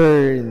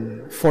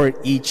concern for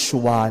each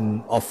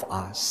one of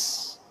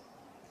us.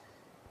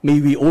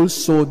 May we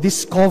also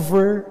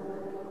discover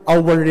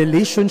our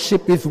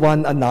relationship with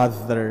one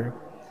another.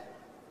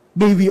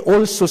 May we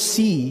also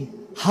see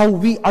how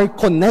we are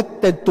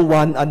connected to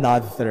one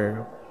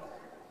another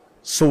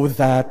so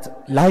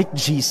that, like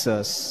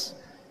Jesus,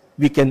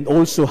 we can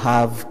also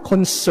have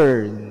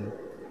concern,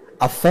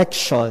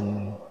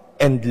 affection,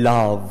 and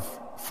love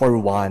for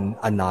one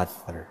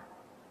another.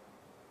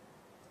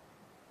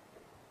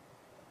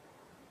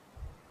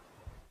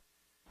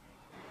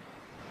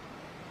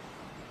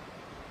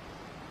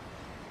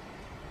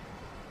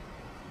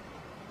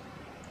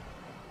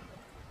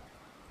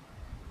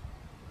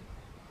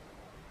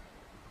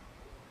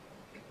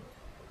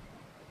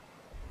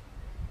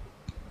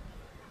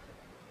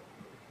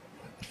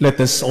 Let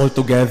us all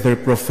together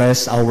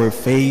profess our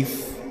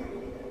faith.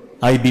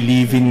 I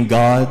believe in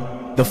God,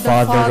 the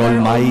Father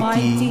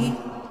Almighty,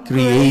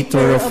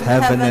 Creator of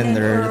heaven and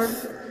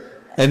earth,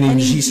 and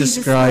in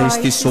Jesus Christ,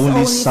 His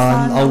only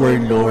Son,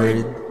 our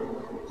Lord,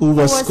 who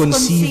was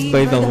conceived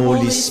by the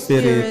Holy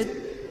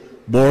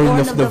Spirit, born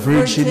of the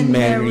Virgin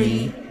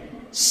Mary,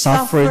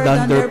 suffered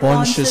under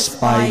Pontius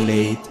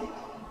Pilate,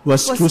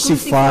 was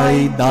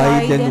crucified,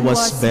 died, and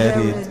was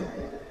buried.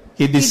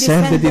 He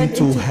descended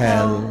into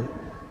hell.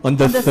 On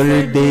the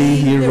third day,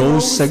 He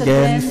rose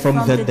again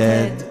from the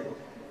dead.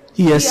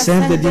 He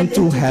ascended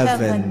into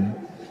heaven,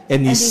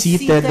 and is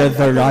seated at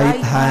the right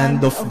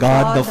hand of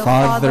God the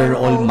Father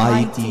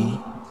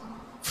Almighty.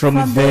 From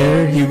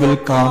there He will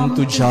come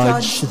to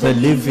judge the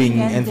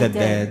living and the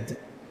dead.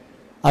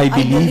 I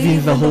believe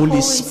in the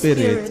Holy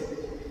Spirit,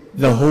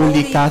 the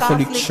Holy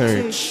Catholic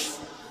Church,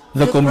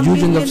 the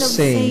communion of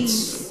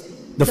saints,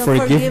 the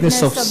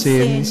forgiveness of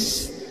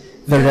sins,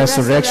 the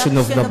resurrection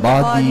of the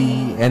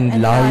body,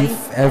 and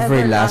life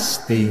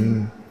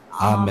everlasting.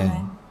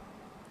 Amen.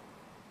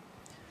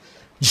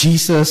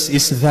 Jesus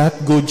is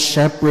that good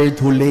shepherd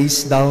who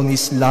lays down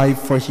His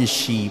life for His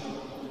sheep.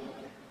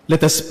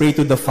 Let us pray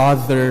to the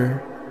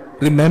Father,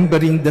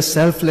 remembering the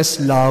selfless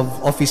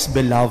love of His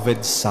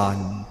beloved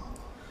Son.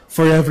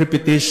 For every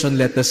petition,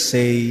 let us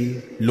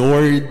say,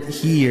 Lord,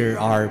 hear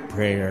our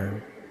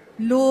prayer.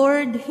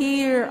 Lord,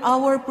 hear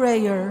our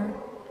prayer.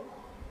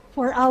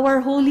 For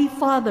our Holy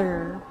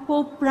Father,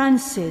 Pope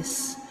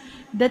Francis,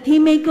 that he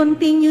may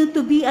continue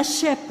to be a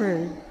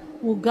shepherd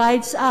who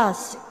guides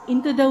us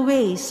into the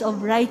ways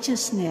of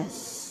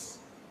righteousness.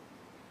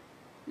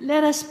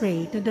 Let us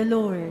pray to the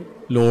Lord.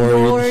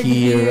 Lord,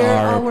 hear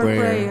our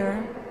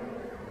prayer.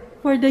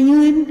 For the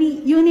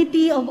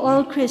unity of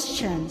all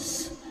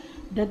Christians,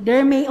 that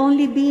there may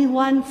only be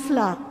one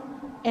flock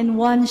and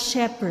one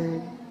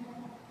shepherd.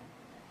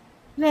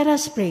 Let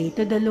us pray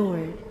to the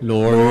Lord.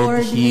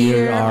 Lord,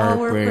 hear our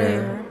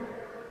prayer.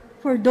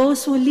 For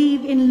those who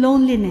live in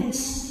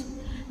loneliness,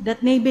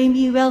 that they may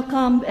be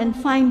welcomed and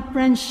find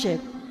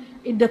friendship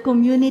in the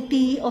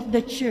community of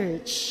the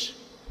Church.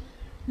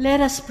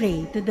 Let us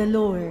pray to the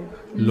Lord.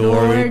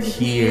 Lord,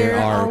 hear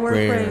our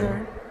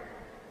prayer.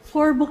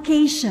 For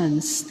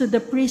vocations to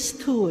the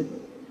priesthood,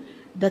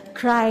 that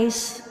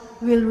Christ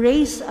will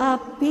raise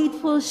up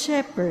faithful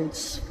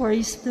shepherds for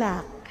His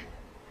flock.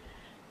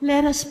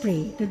 Let us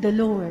pray to the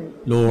Lord.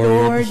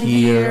 Lord,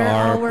 hear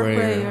our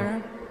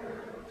prayer.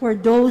 For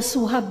those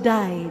who have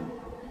died,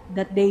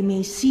 that they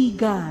may see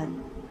God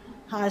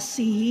as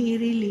He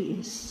really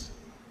is.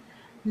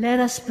 Let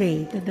us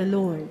pray to the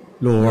Lord.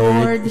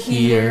 Lord,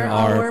 hear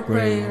our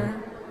prayer.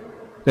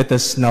 Let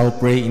us now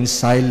pray in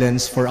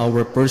silence for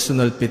our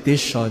personal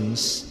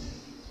petitions.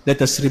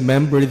 Let us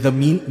remember the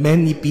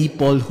many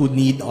people who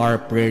need our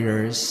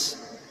prayers.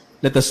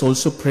 Let us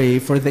also pray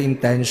for the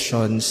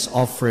intentions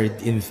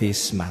offered in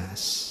this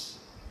Mass.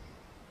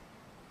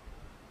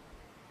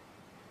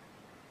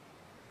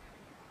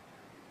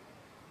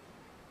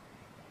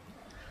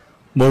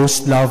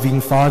 Most loving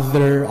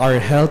Father, our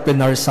help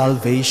and our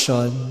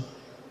salvation,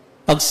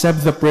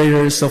 accept the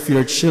prayers of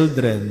your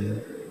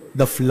children,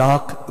 the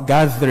flock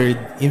gathered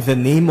in the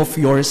name of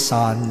your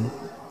Son,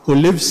 who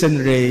lives and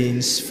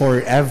reigns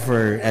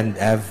forever and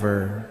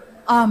ever.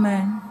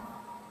 Amen.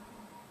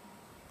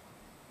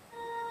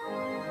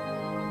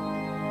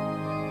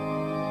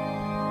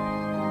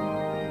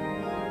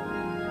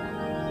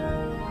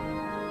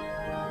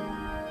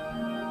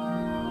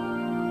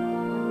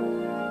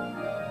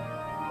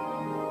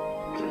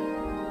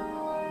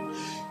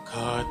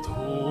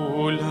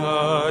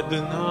 Katulad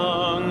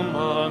ng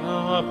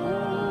mga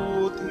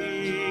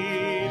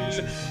butil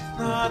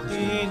na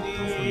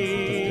tinitipon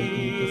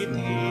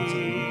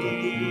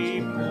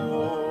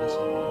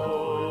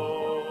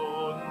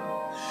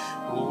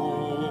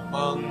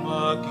upang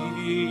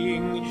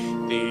maging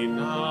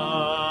tinapay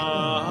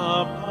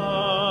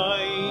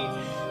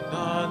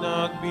na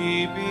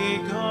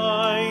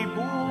nagbibigay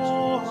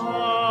buhay.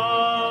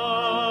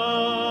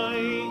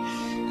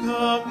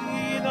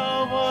 Kami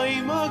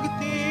nawa'y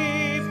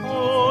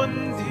magtipon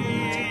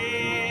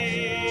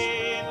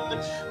din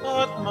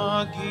at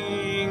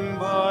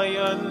maging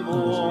bayan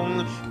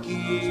mong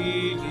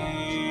giliw.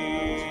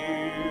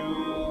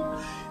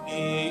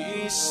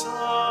 Iisang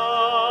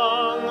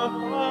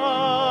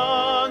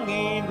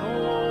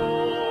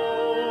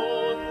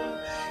Panginoon,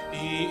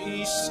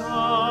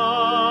 iisa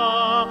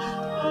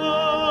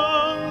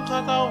ang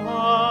katawan,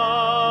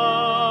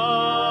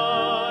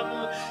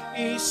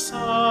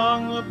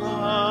 isang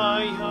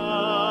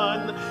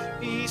bayan,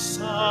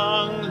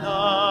 isang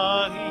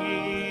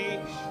lahi,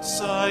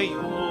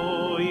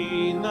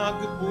 sa'yo'y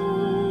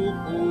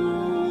nagpupugay.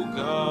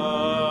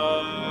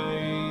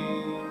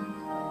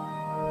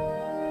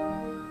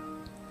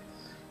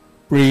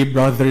 Pray,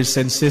 brothers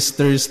and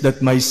sisters,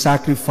 that my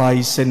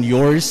sacrifice and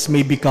yours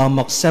may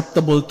become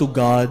acceptable to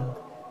God,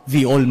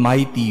 the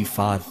Almighty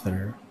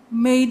Father.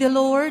 May the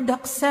Lord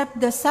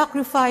accept the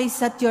sacrifice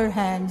at your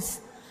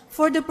hands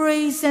for the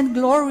praise and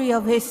glory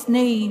of His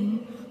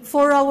name,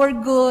 for our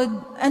good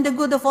and the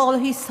good of all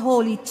His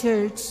holy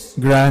Church.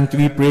 Grant,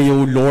 we pray,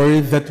 O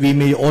Lord, that we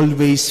may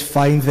always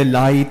find the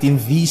light in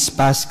these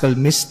Paschal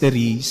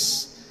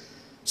mysteries,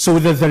 so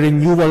that the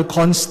renewal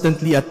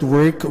constantly at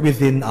work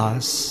within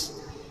us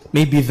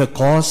may be the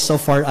cause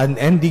of our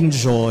unending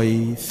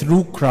joy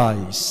through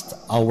Christ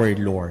our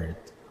Lord.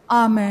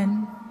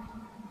 Amen.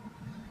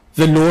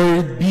 The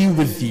Lord be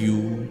with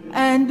you.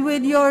 And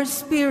with your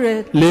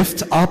spirit,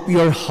 Lift up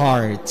your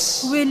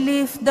hearts. we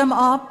lift them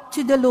up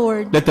to the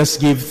Lord. Let us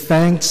give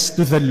thanks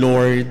to the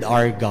Lord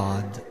our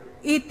God.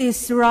 It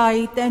is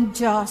right and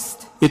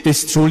just. It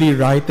is truly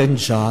right and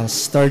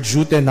just, our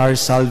duty and our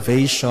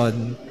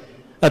salvation,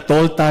 at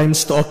all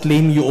times to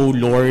acclaim you, O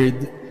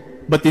Lord,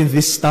 but in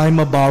this time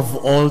above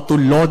all to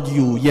laud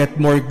you yet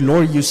more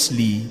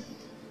gloriously,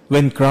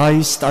 when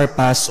Christ our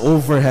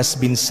Passover has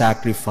been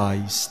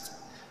sacrificed.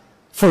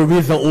 For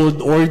with the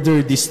old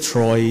order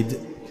destroyed,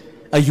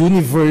 a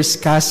universe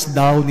cast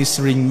down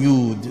is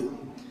renewed,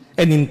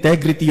 and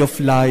integrity of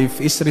life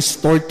is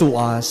restored to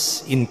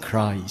us in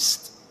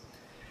Christ.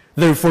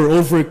 Therefore,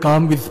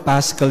 overcome with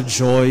Paschal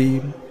joy,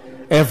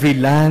 every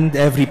land,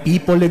 every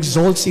people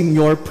exalts in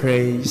your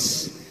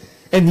praise,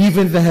 and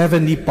even the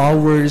heavenly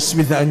powers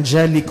with the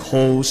angelic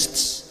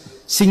hosts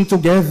sing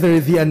together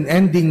the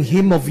unending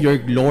hymn of your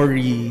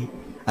glory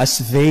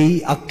as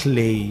they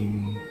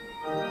acclaim.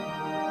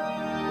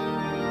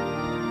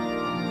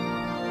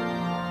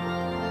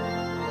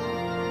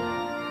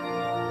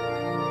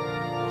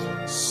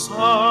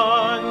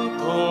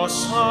 Santo,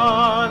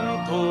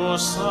 Santo,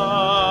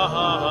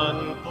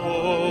 Santo,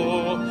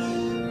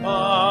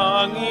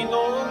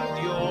 Panginoon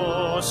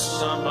Diyos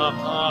sa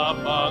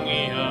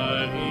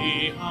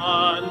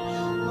makapangyarihan,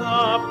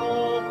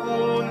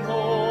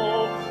 napupuno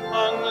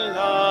ang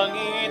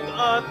langit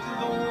at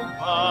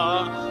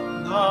lupa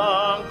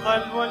ng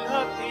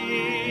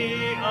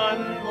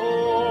kalwalhatian mo.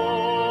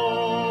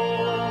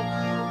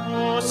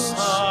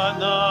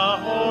 Hosana,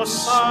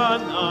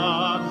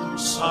 Hosana,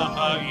 sa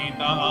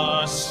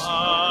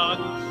kaitaasan,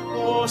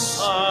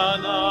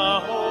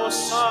 Hosana,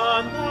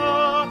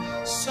 Hosana,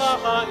 sa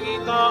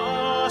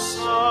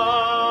kaitaasan.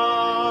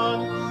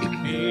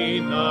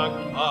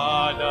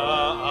 Pinagpala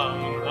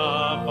ang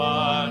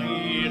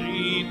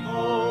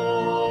naparirito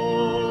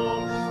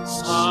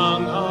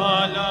sa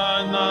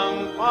ngalan ng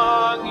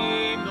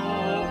Panginoon.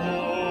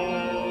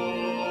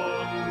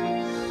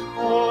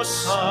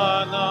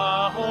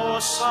 Hosana,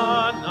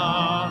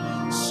 Hosana,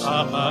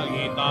 sa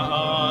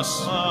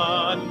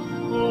kaitaasan,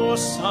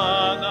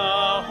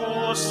 Hosana,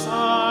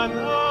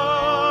 Hosana,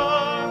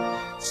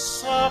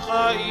 sa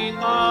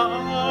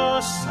kaitaasan.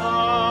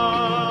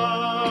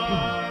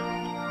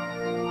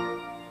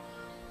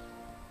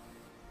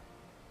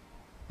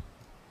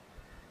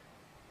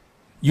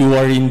 You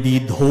are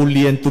indeed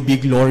holy and to be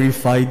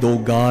glorified,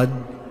 O God,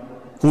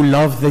 who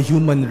love the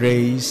human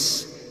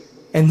race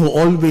and who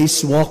always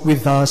walk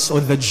with us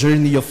on the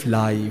journey of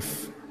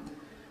life.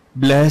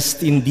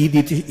 Blessed indeed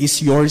it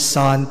is your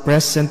Son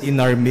present in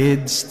our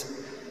midst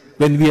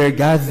when we are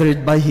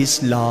gathered by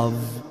his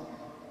love,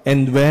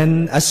 and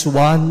when, as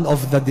one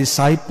of the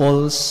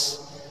disciples,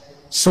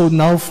 so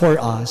now for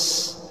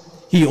us,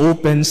 he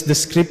opens the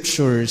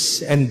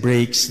scriptures and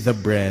breaks the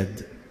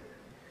bread.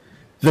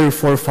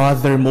 Therefore,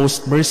 Father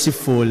most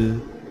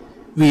merciful,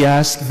 we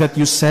ask that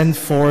you send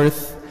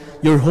forth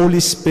your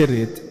Holy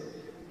Spirit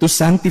to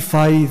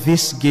sanctify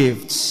these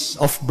gifts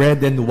of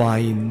bread and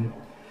wine,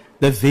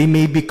 that they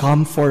may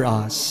become for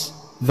us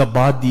the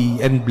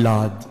body and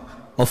blood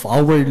of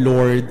our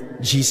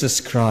Lord Jesus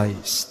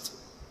Christ.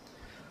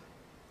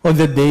 On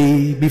the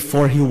day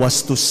before he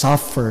was to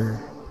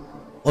suffer,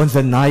 on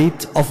the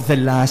night of the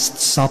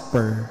Last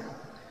Supper,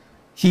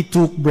 he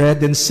took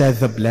bread and said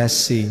the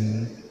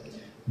blessing,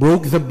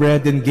 broke the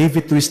bread and gave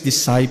it to his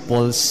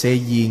disciples,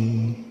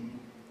 saying,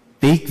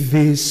 "Take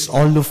this,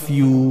 all of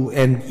you,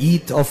 and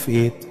eat of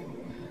it,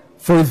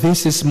 for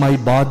this is my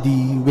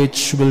body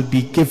which will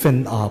be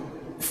given up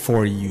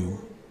for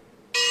you."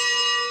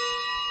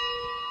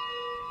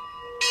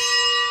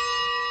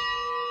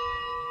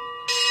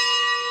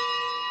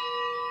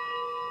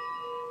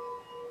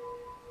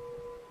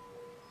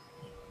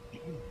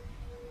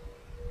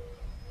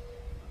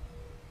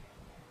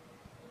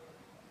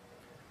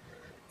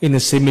 In a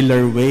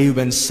similar way,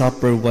 when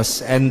supper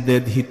was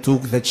ended, he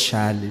took the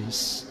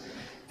chalice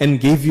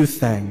and gave you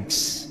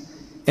thanks,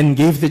 and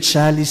gave the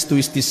chalice to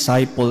his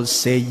disciples,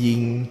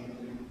 saying,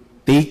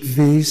 "Take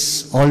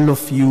this, all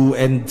of you,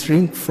 and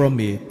drink from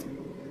it,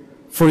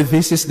 for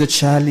this is the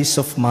chalice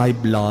of my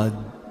blood,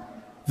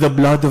 the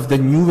blood of the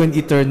new and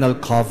eternal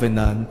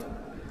covenant,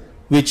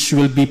 which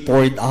will be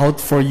poured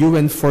out for you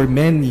and for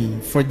many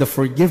for the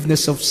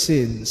forgiveness of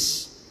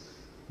sins.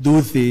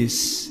 Do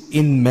this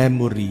in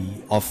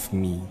memory of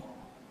me."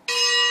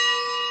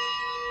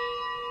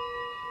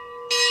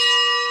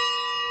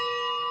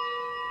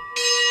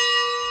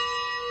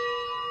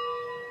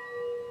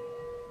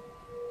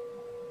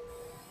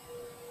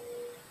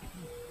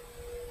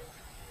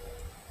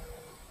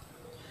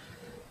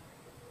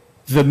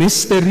 The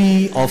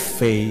mystery of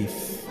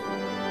faith.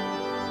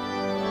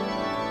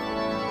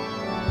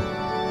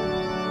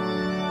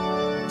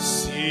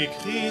 Si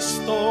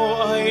Kristo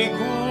ay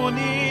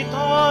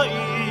gunitain,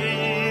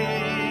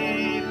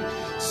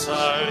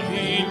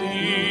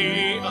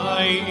 sarili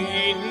ay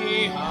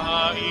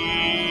inihain,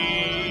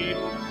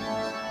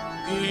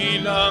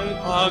 bilang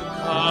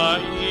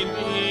pagkain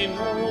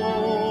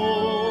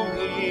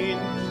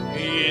inumin,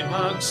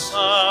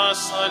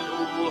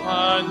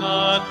 pinagsasaluhan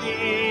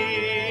natin,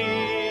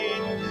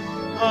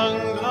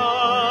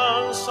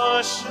 hanggang sa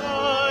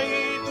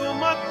siya'y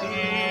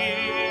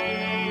dumating,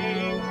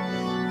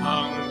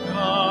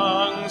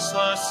 hanggang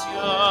sa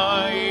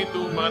siya'y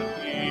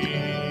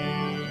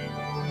dumating.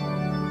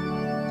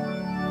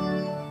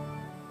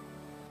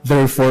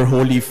 Therefore,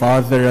 Holy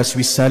Father, as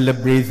we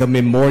celebrate the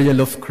memorial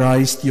of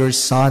Christ, your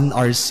Son,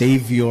 our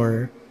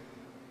Savior,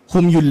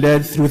 whom you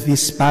led through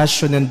his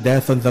passion and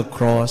death on the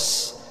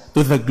cross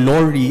to the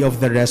glory of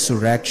the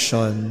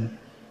resurrection,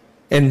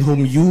 and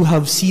whom you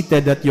have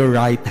seated at your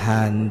right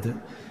hand,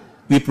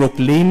 we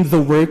proclaim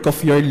the work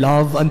of your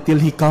love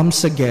until he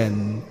comes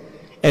again,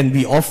 and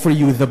we offer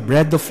you the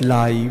bread of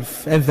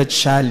life and the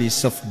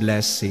chalice of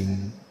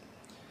blessing.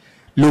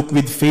 Look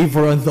with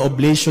favor on the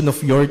oblation of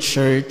your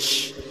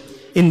church,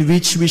 in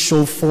which we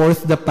show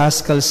forth the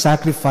paschal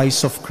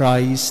sacrifice of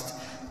Christ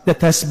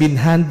that has been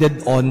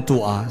handed on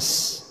to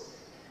us.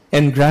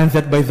 And grant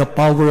that by the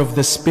power of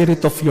the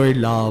Spirit of your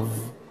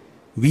love,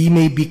 we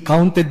may be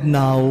counted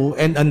now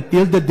and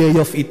until the day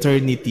of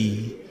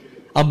eternity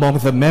among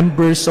the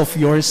members of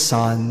your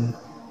Son,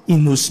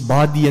 in whose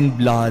body and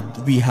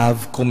blood we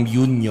have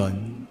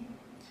communion.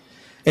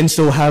 And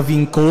so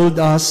having called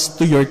us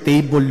to your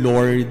table,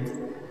 Lord,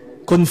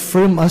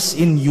 confirm us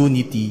in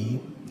unity,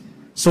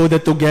 so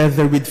that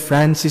together with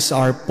Francis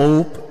our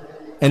Pope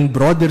and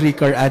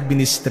Broderick our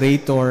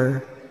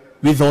Administrator,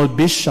 with all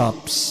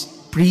bishops,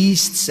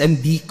 priests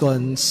and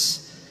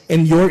deacons,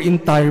 and your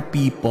entire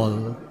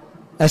people,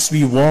 as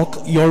we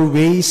walk your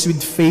ways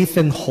with faith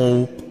and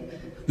hope,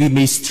 we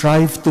may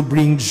strive to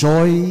bring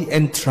joy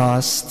and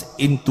trust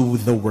into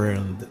the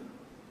world.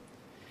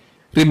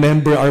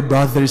 Remember our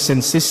brothers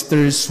and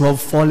sisters who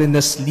have fallen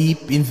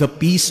asleep in the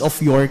peace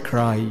of your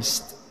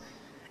Christ,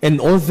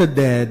 and all the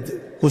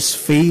dead whose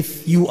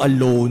faith you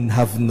alone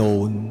have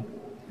known.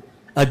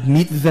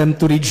 Admit them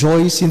to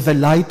rejoice in the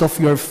light of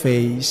your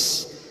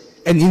face,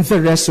 and in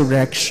the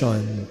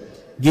resurrection,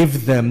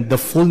 give them the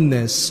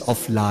fullness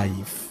of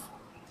life.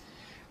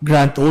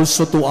 Grant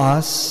also to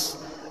us,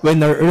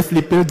 when our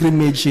earthly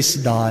pilgrimage is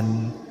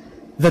done,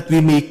 that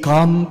we may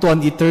come to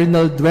an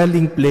eternal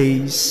dwelling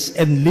place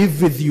and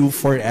live with you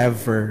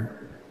forever.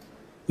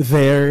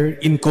 There,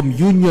 in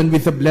communion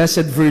with the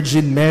Blessed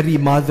Virgin Mary,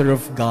 Mother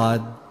of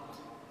God,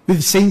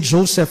 with Saint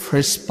Joseph,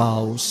 her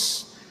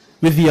spouse,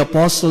 with the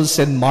apostles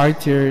and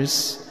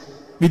martyrs,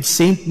 with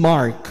Saint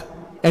Mark,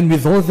 and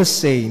with all the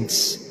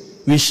saints,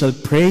 we shall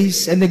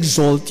praise and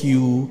exalt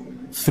you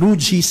through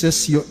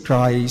Jesus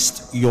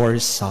Christ, your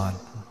Son.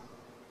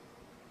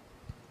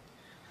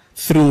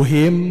 Through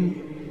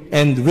him,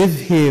 and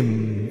with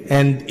him,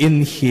 and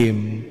in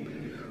him,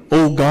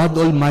 O God,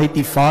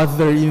 Almighty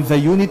Father, in the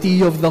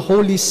unity of the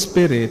Holy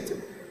Spirit,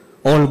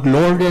 all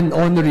glory and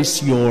honor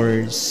is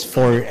yours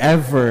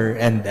forever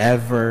and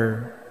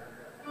ever.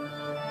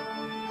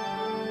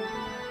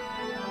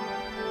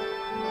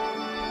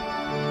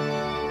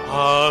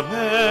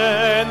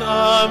 Amen,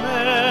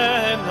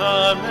 amen,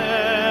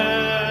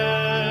 amen.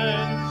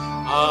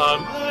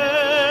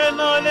 Amen,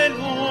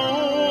 alleluia.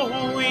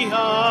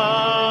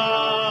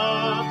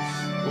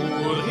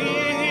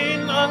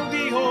 Purihin ang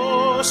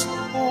Diyos,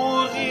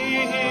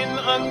 purihin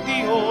ang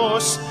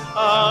Diyos.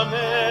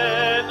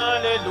 Amen,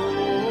 alleluia.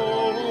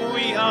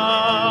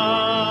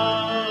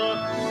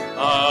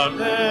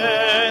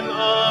 Amen,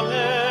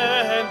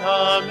 amen,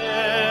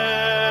 amen.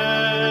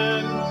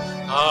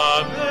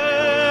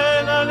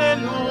 Amen,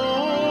 alleluia.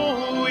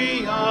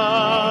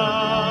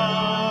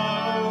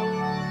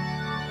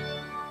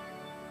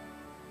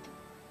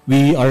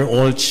 We are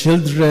all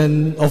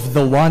children of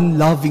the one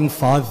loving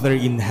Father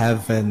in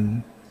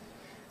heaven.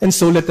 And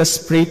so let us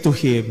pray to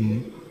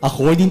him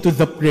according to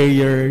the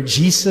prayer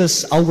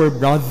Jesus, our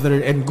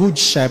brother and good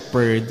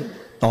shepherd,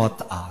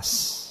 taught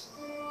us.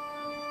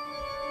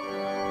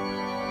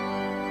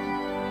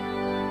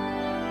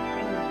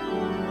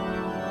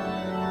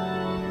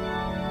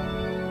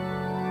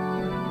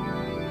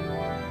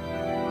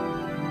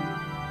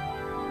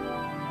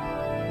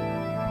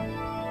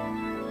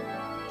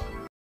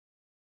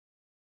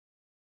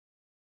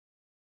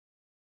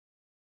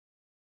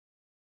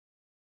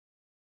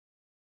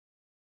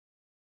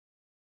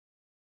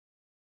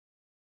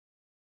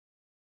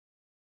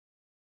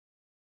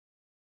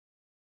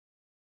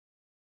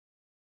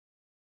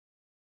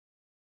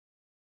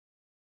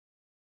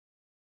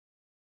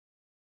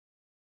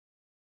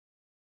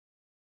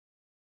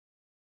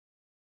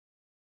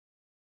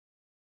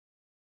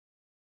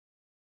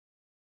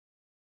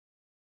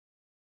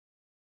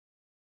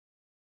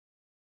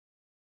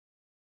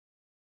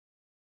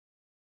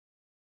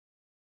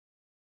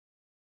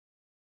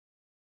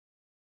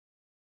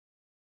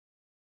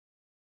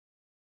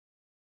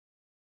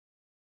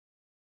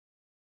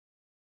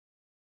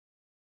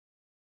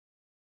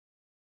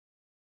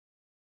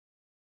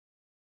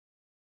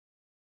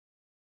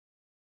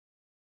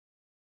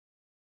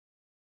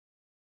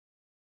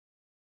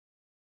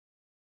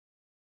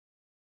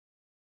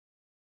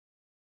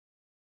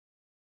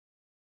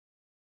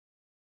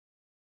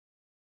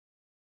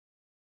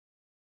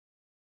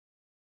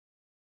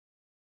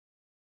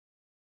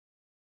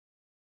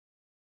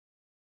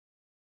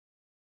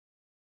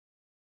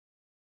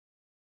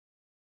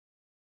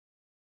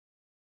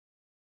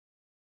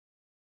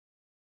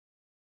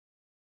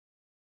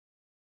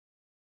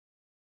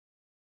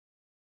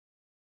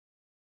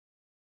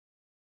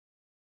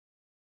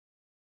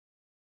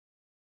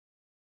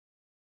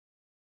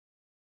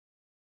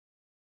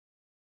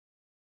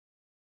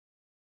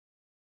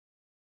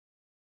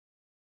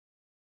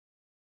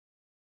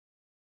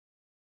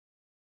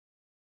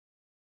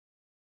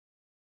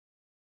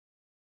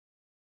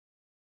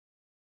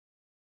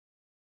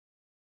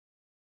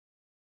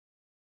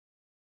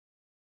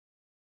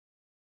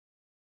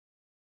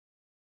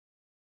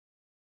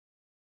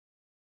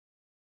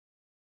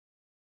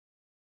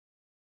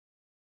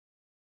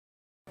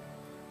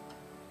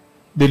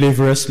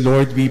 Deliver us,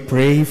 Lord, we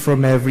pray,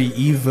 from every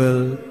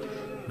evil.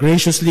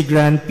 Graciously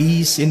grant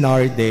peace in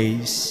our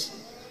days,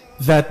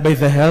 that by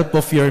the help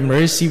of your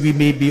mercy we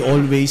may be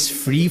always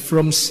free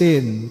from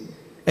sin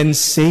and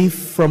safe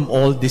from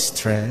all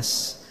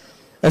distress,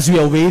 as we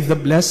await the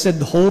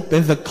blessed hope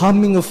and the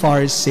coming of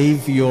our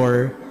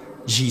Savior,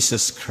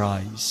 Jesus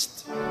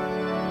Christ.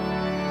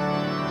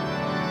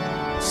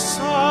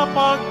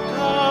 Sapagkat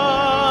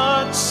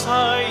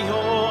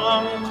sa'yo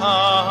ang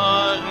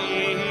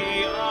kaharian,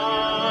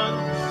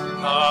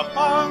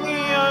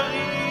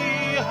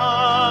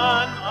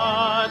 kapangyarihan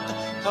at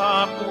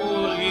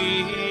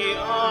kapurihan,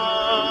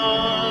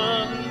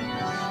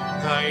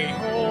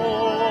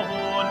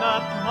 ngayon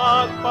at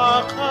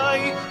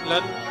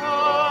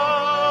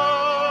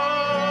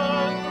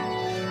magpakailanman,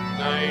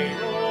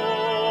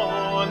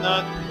 ngayon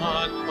at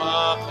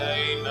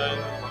magpakailanman.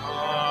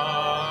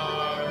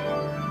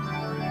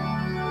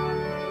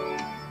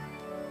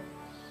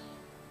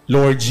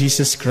 Lord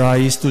Jesus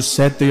Christ, who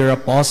said to your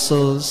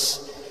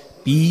apostles,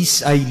 "Peace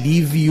I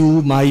leave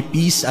you, my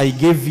peace I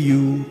give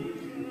you,"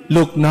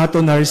 look not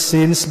on our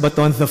sins but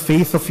on the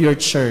faith of your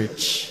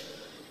church,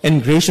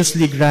 and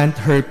graciously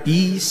grant her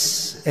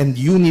peace and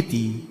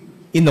unity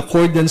in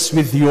accordance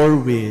with your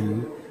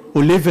will,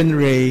 who live and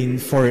reign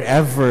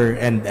forever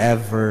and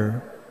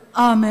ever.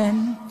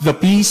 Amen. The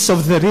peace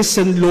of the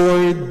risen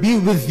Lord be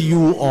with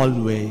you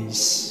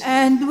always.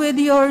 And with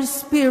your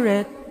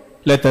spirit.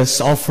 Let us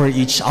offer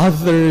each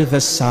other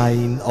the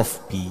sign of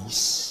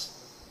peace.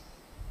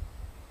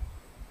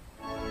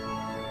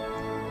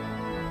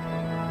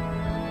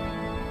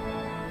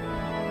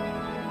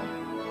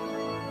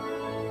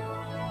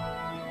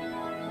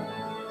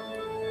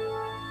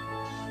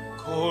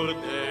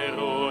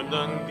 Kordero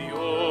ng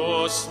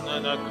Diyos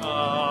na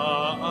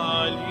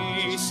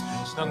nag-aalis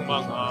ng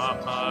mga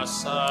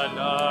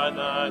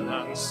kasalanan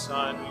ng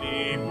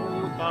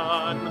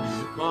sanlibutan,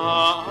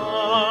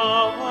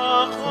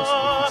 maawa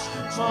ka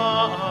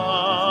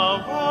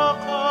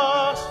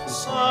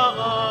sa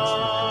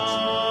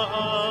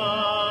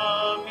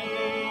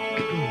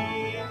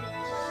amin.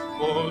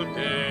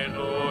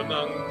 Kordero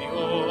ng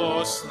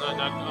Diyos na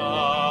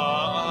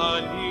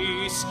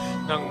nag-aalis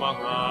ng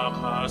mga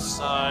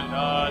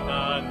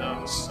kasalanan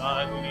ng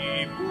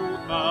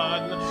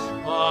sanlibutan,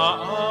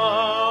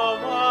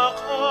 maawa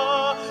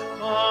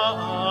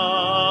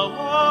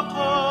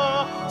ka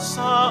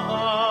sa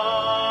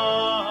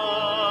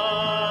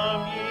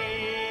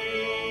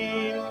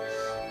amin.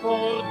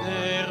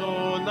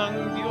 Kordero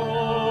ng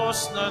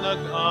Diyos na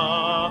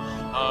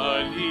nag-aalis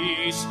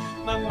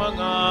ng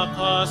mga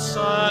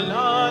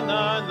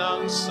kasalanan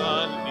ng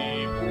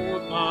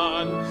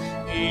sanlibutan,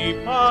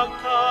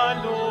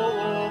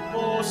 ipagkaloob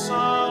mo sa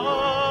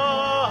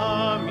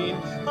amin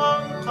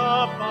ang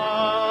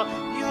kapayapaan.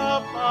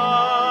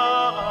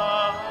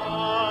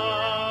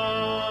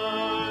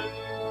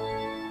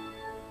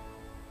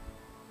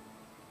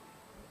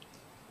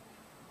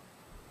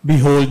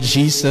 Behold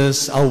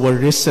Jesus, our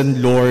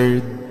risen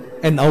Lord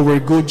and our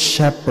good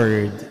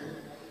Shepherd,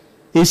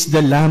 is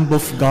the Lamb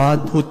of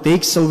God who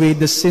takes away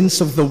the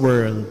sins of the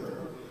world.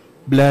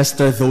 Blessed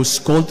are those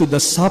called to the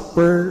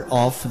supper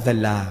of the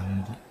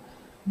Lamb.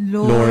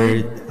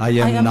 Lord, I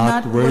am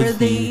not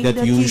worthy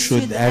that you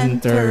should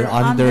enter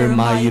under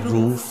my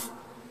roof,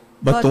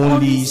 but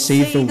only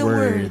say the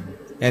word,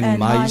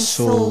 and my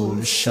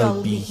soul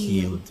shall be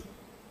healed.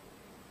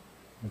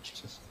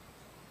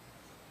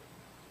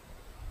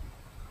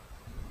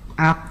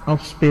 Act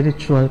of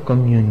spiritual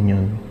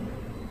communion.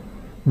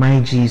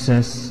 My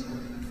Jesus,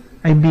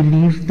 I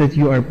believe that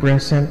you are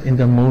present in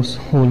the most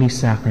holy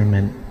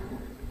sacrament.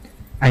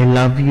 I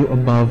love you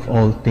above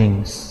all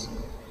things,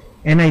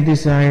 and I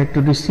desire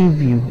to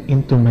receive you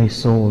into my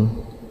soul.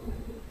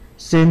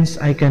 Since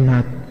I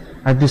cannot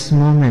at this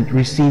moment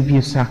receive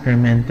you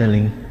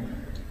sacramentally,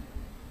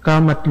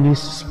 come at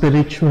least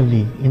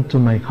spiritually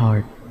into my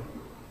heart.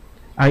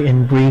 I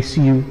embrace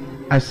you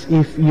as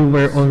if you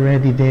were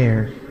already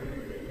there,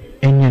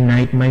 and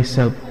unite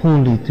myself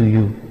wholly to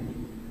you.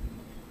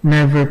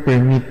 Never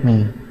permit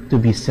me to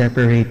be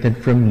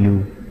separated from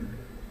you.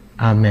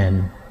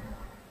 Amen.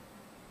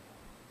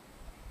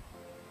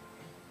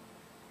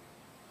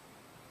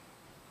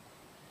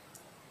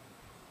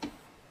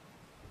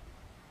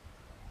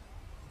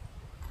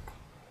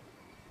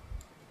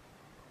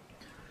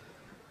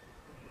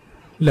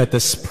 Let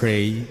us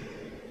pray.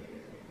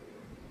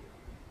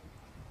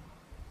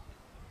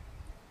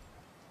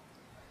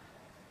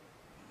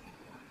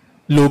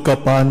 Look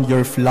upon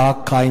your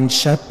flock, kind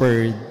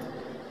shepherd,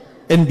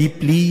 and be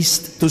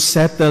pleased to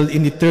settle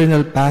in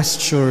eternal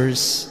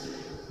pastures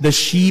the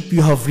sheep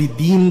you have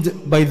redeemed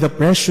by the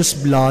precious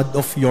blood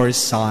of your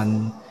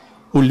Son,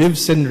 who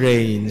lives and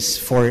reigns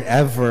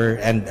forever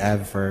and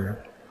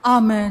ever.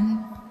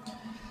 Amen.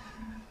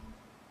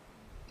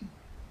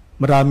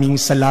 Maraming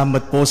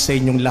salamat po sa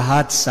inyong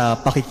lahat sa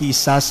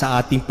pakikiisa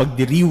sa ating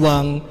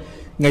pagdiriwang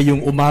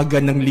ngayong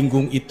umaga ng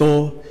linggong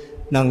ito,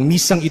 ng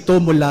misang ito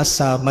mula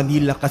sa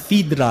Manila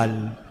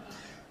Cathedral.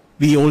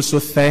 We also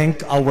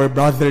thank our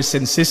brothers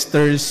and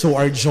sisters who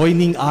are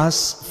joining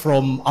us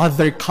from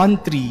other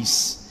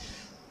countries.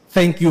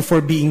 Thank you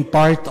for being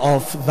part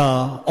of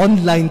the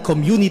online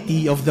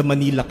community of the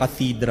Manila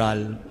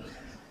Cathedral.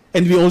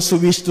 And we also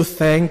wish to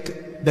thank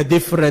the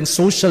different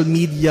social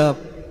media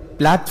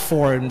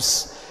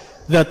platforms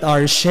that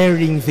are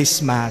sharing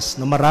this Mass.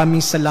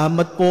 Maraming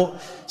salamat po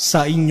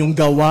sa inyong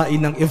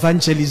gawain ng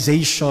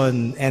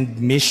evangelization and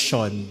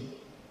mission.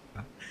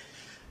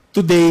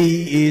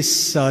 Today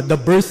is the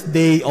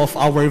birthday of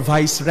our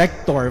Vice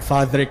Rector,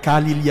 Father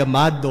Khalil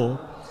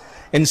Yamado.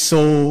 And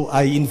so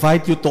I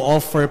invite you to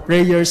offer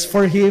prayers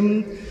for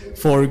him,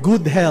 for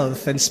good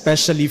health, and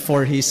especially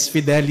for his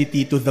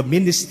fidelity to the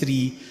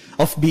ministry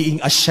of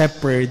being a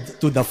shepherd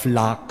to the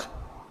flock.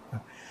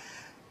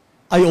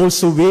 I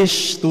also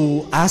wish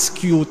to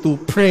ask you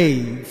to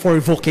pray for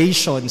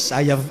vocations,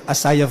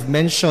 as I have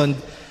mentioned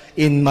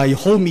in my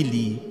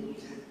homily.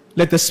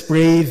 Let us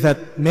pray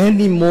that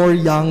many more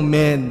young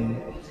men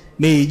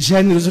may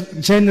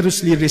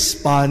generously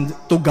respond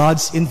to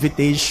God's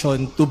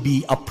invitation to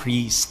be a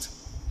priest.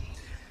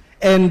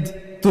 And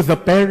to the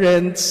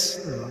parents,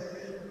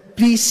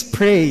 please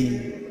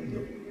pray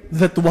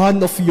that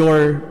one of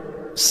your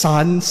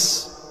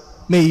sons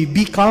may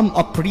become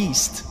a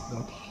priest.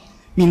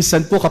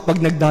 Minsan po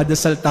kapag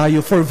nagdadasal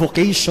tayo for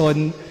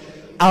vocation,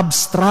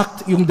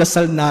 abstract yung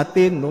dasal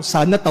natin.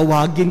 Sana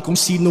tawagin kung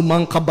sino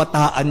mang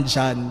kabataan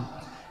dyan.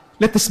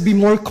 Let us be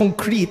more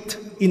concrete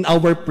in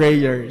our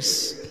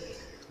prayers.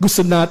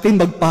 Gusto natin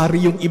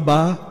magpari yung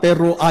iba,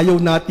 pero ayaw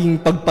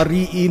nating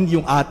pagpariin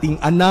yung ating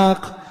anak,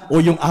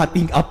 o yung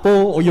ating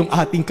apo, o yung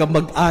ating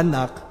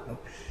kamag-anak.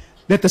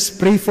 Let us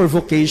pray for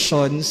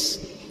vocations,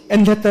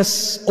 and let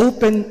us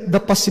open the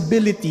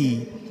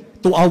possibility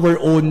to our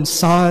own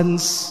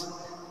sons,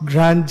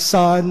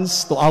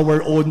 grandsons, to our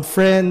own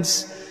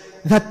friends,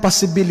 that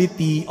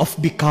possibility of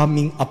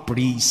becoming a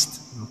priest.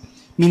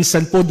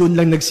 Minsan po doon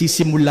lang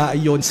nagsisimula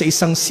iyon sa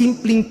isang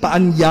simpleng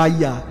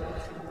paanyaya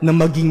na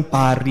maging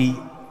pari.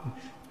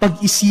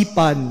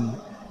 Pag-isipan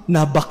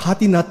na baka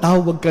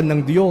tinatawag ka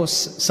ng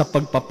Diyos sa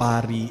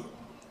pagpapari.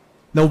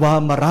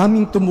 Nawa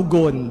maraming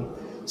tumugon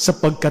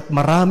sapagkat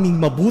maraming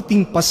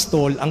mabuting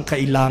pastol ang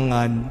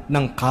kailangan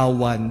ng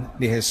kawan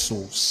ni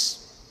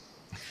Jesus.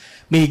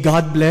 May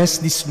God bless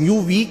this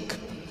new week.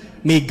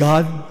 May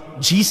God,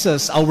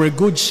 Jesus, our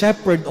good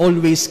shepherd,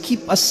 always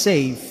keep us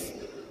safe.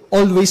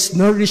 Always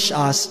nourish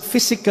us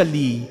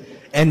physically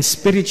and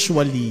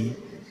spiritually.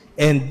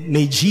 And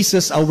may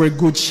Jesus, our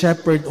good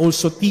shepherd,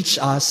 also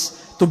teach us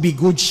to be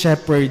good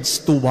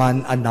shepherds to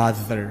one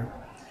another.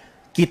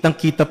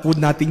 Kitang-kita po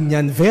natin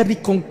yan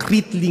very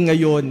concretely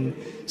ngayon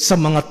sa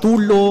mga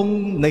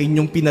tulong na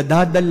inyong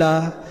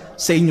pinadadala,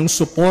 sa inyong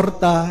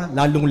suporta,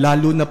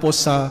 lalong-lalo na po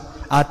sa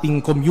ating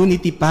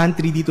community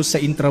pantry dito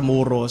sa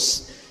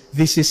Intramuros.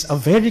 This is a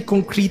very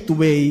concrete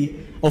way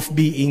of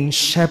being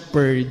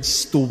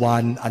shepherds to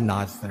one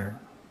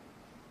another.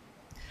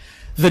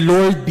 The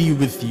Lord be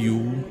with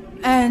you.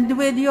 And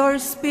with your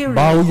spirit.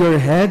 Bow your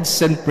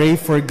heads and pray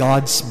for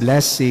God's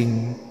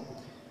blessing.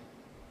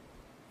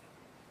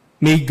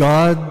 May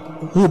God,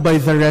 who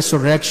by the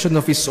resurrection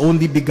of His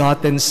only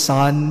begotten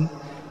Son,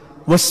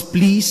 was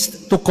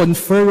pleased to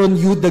confer on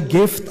you the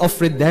gift of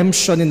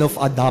redemption and of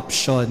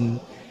adoption,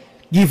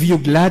 give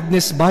you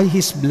gladness by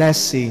His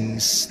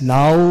blessings,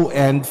 now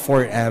and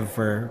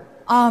forever.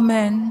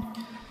 Amen.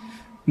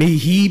 May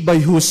He,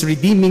 by whose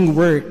redeeming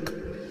work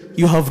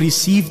you have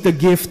received the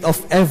gift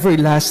of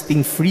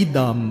everlasting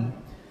freedom,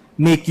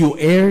 make you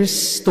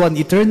heirs to an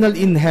eternal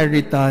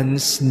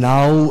inheritance,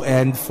 now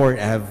and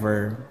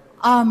forever.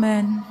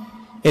 Amen.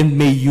 And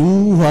may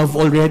you, who have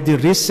already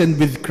risen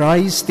with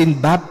Christ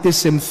in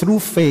baptism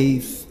through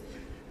faith,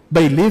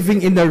 by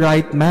living in the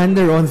right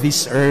manner on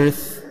this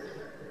earth,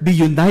 be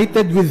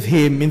united with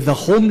Him in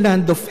the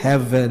homeland of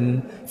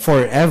heaven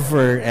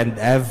forever and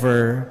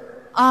ever.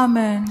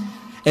 Amen.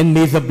 And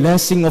may the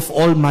blessing of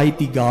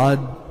Almighty God,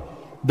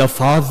 the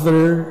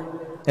Father,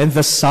 and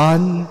the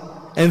Son,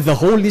 and the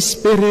Holy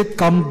Spirit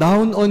come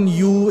down on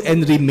you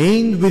and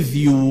remain with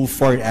you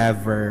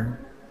forever.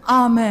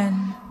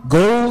 Amen.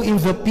 Go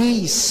in the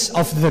peace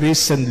of the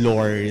risen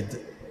Lord.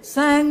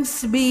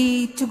 Thanks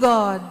be to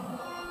God.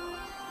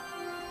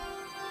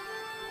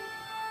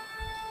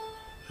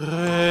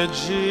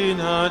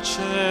 Regina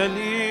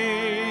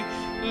Celi,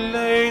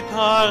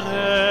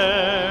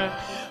 leitare,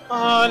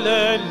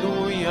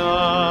 alleluia,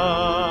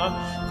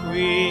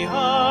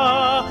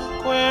 quia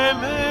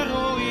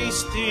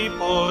meruisti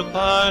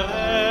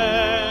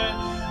portare,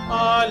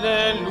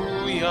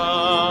 alleluia,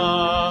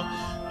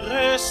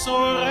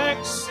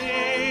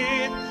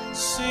 resurrexit,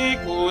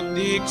 sicut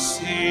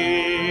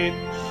dixit,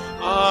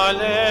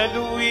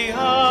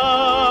 alleluia,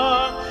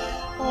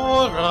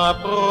 ora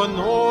pro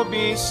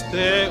nobis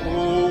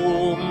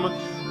Deum,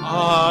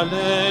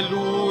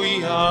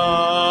 alleluia.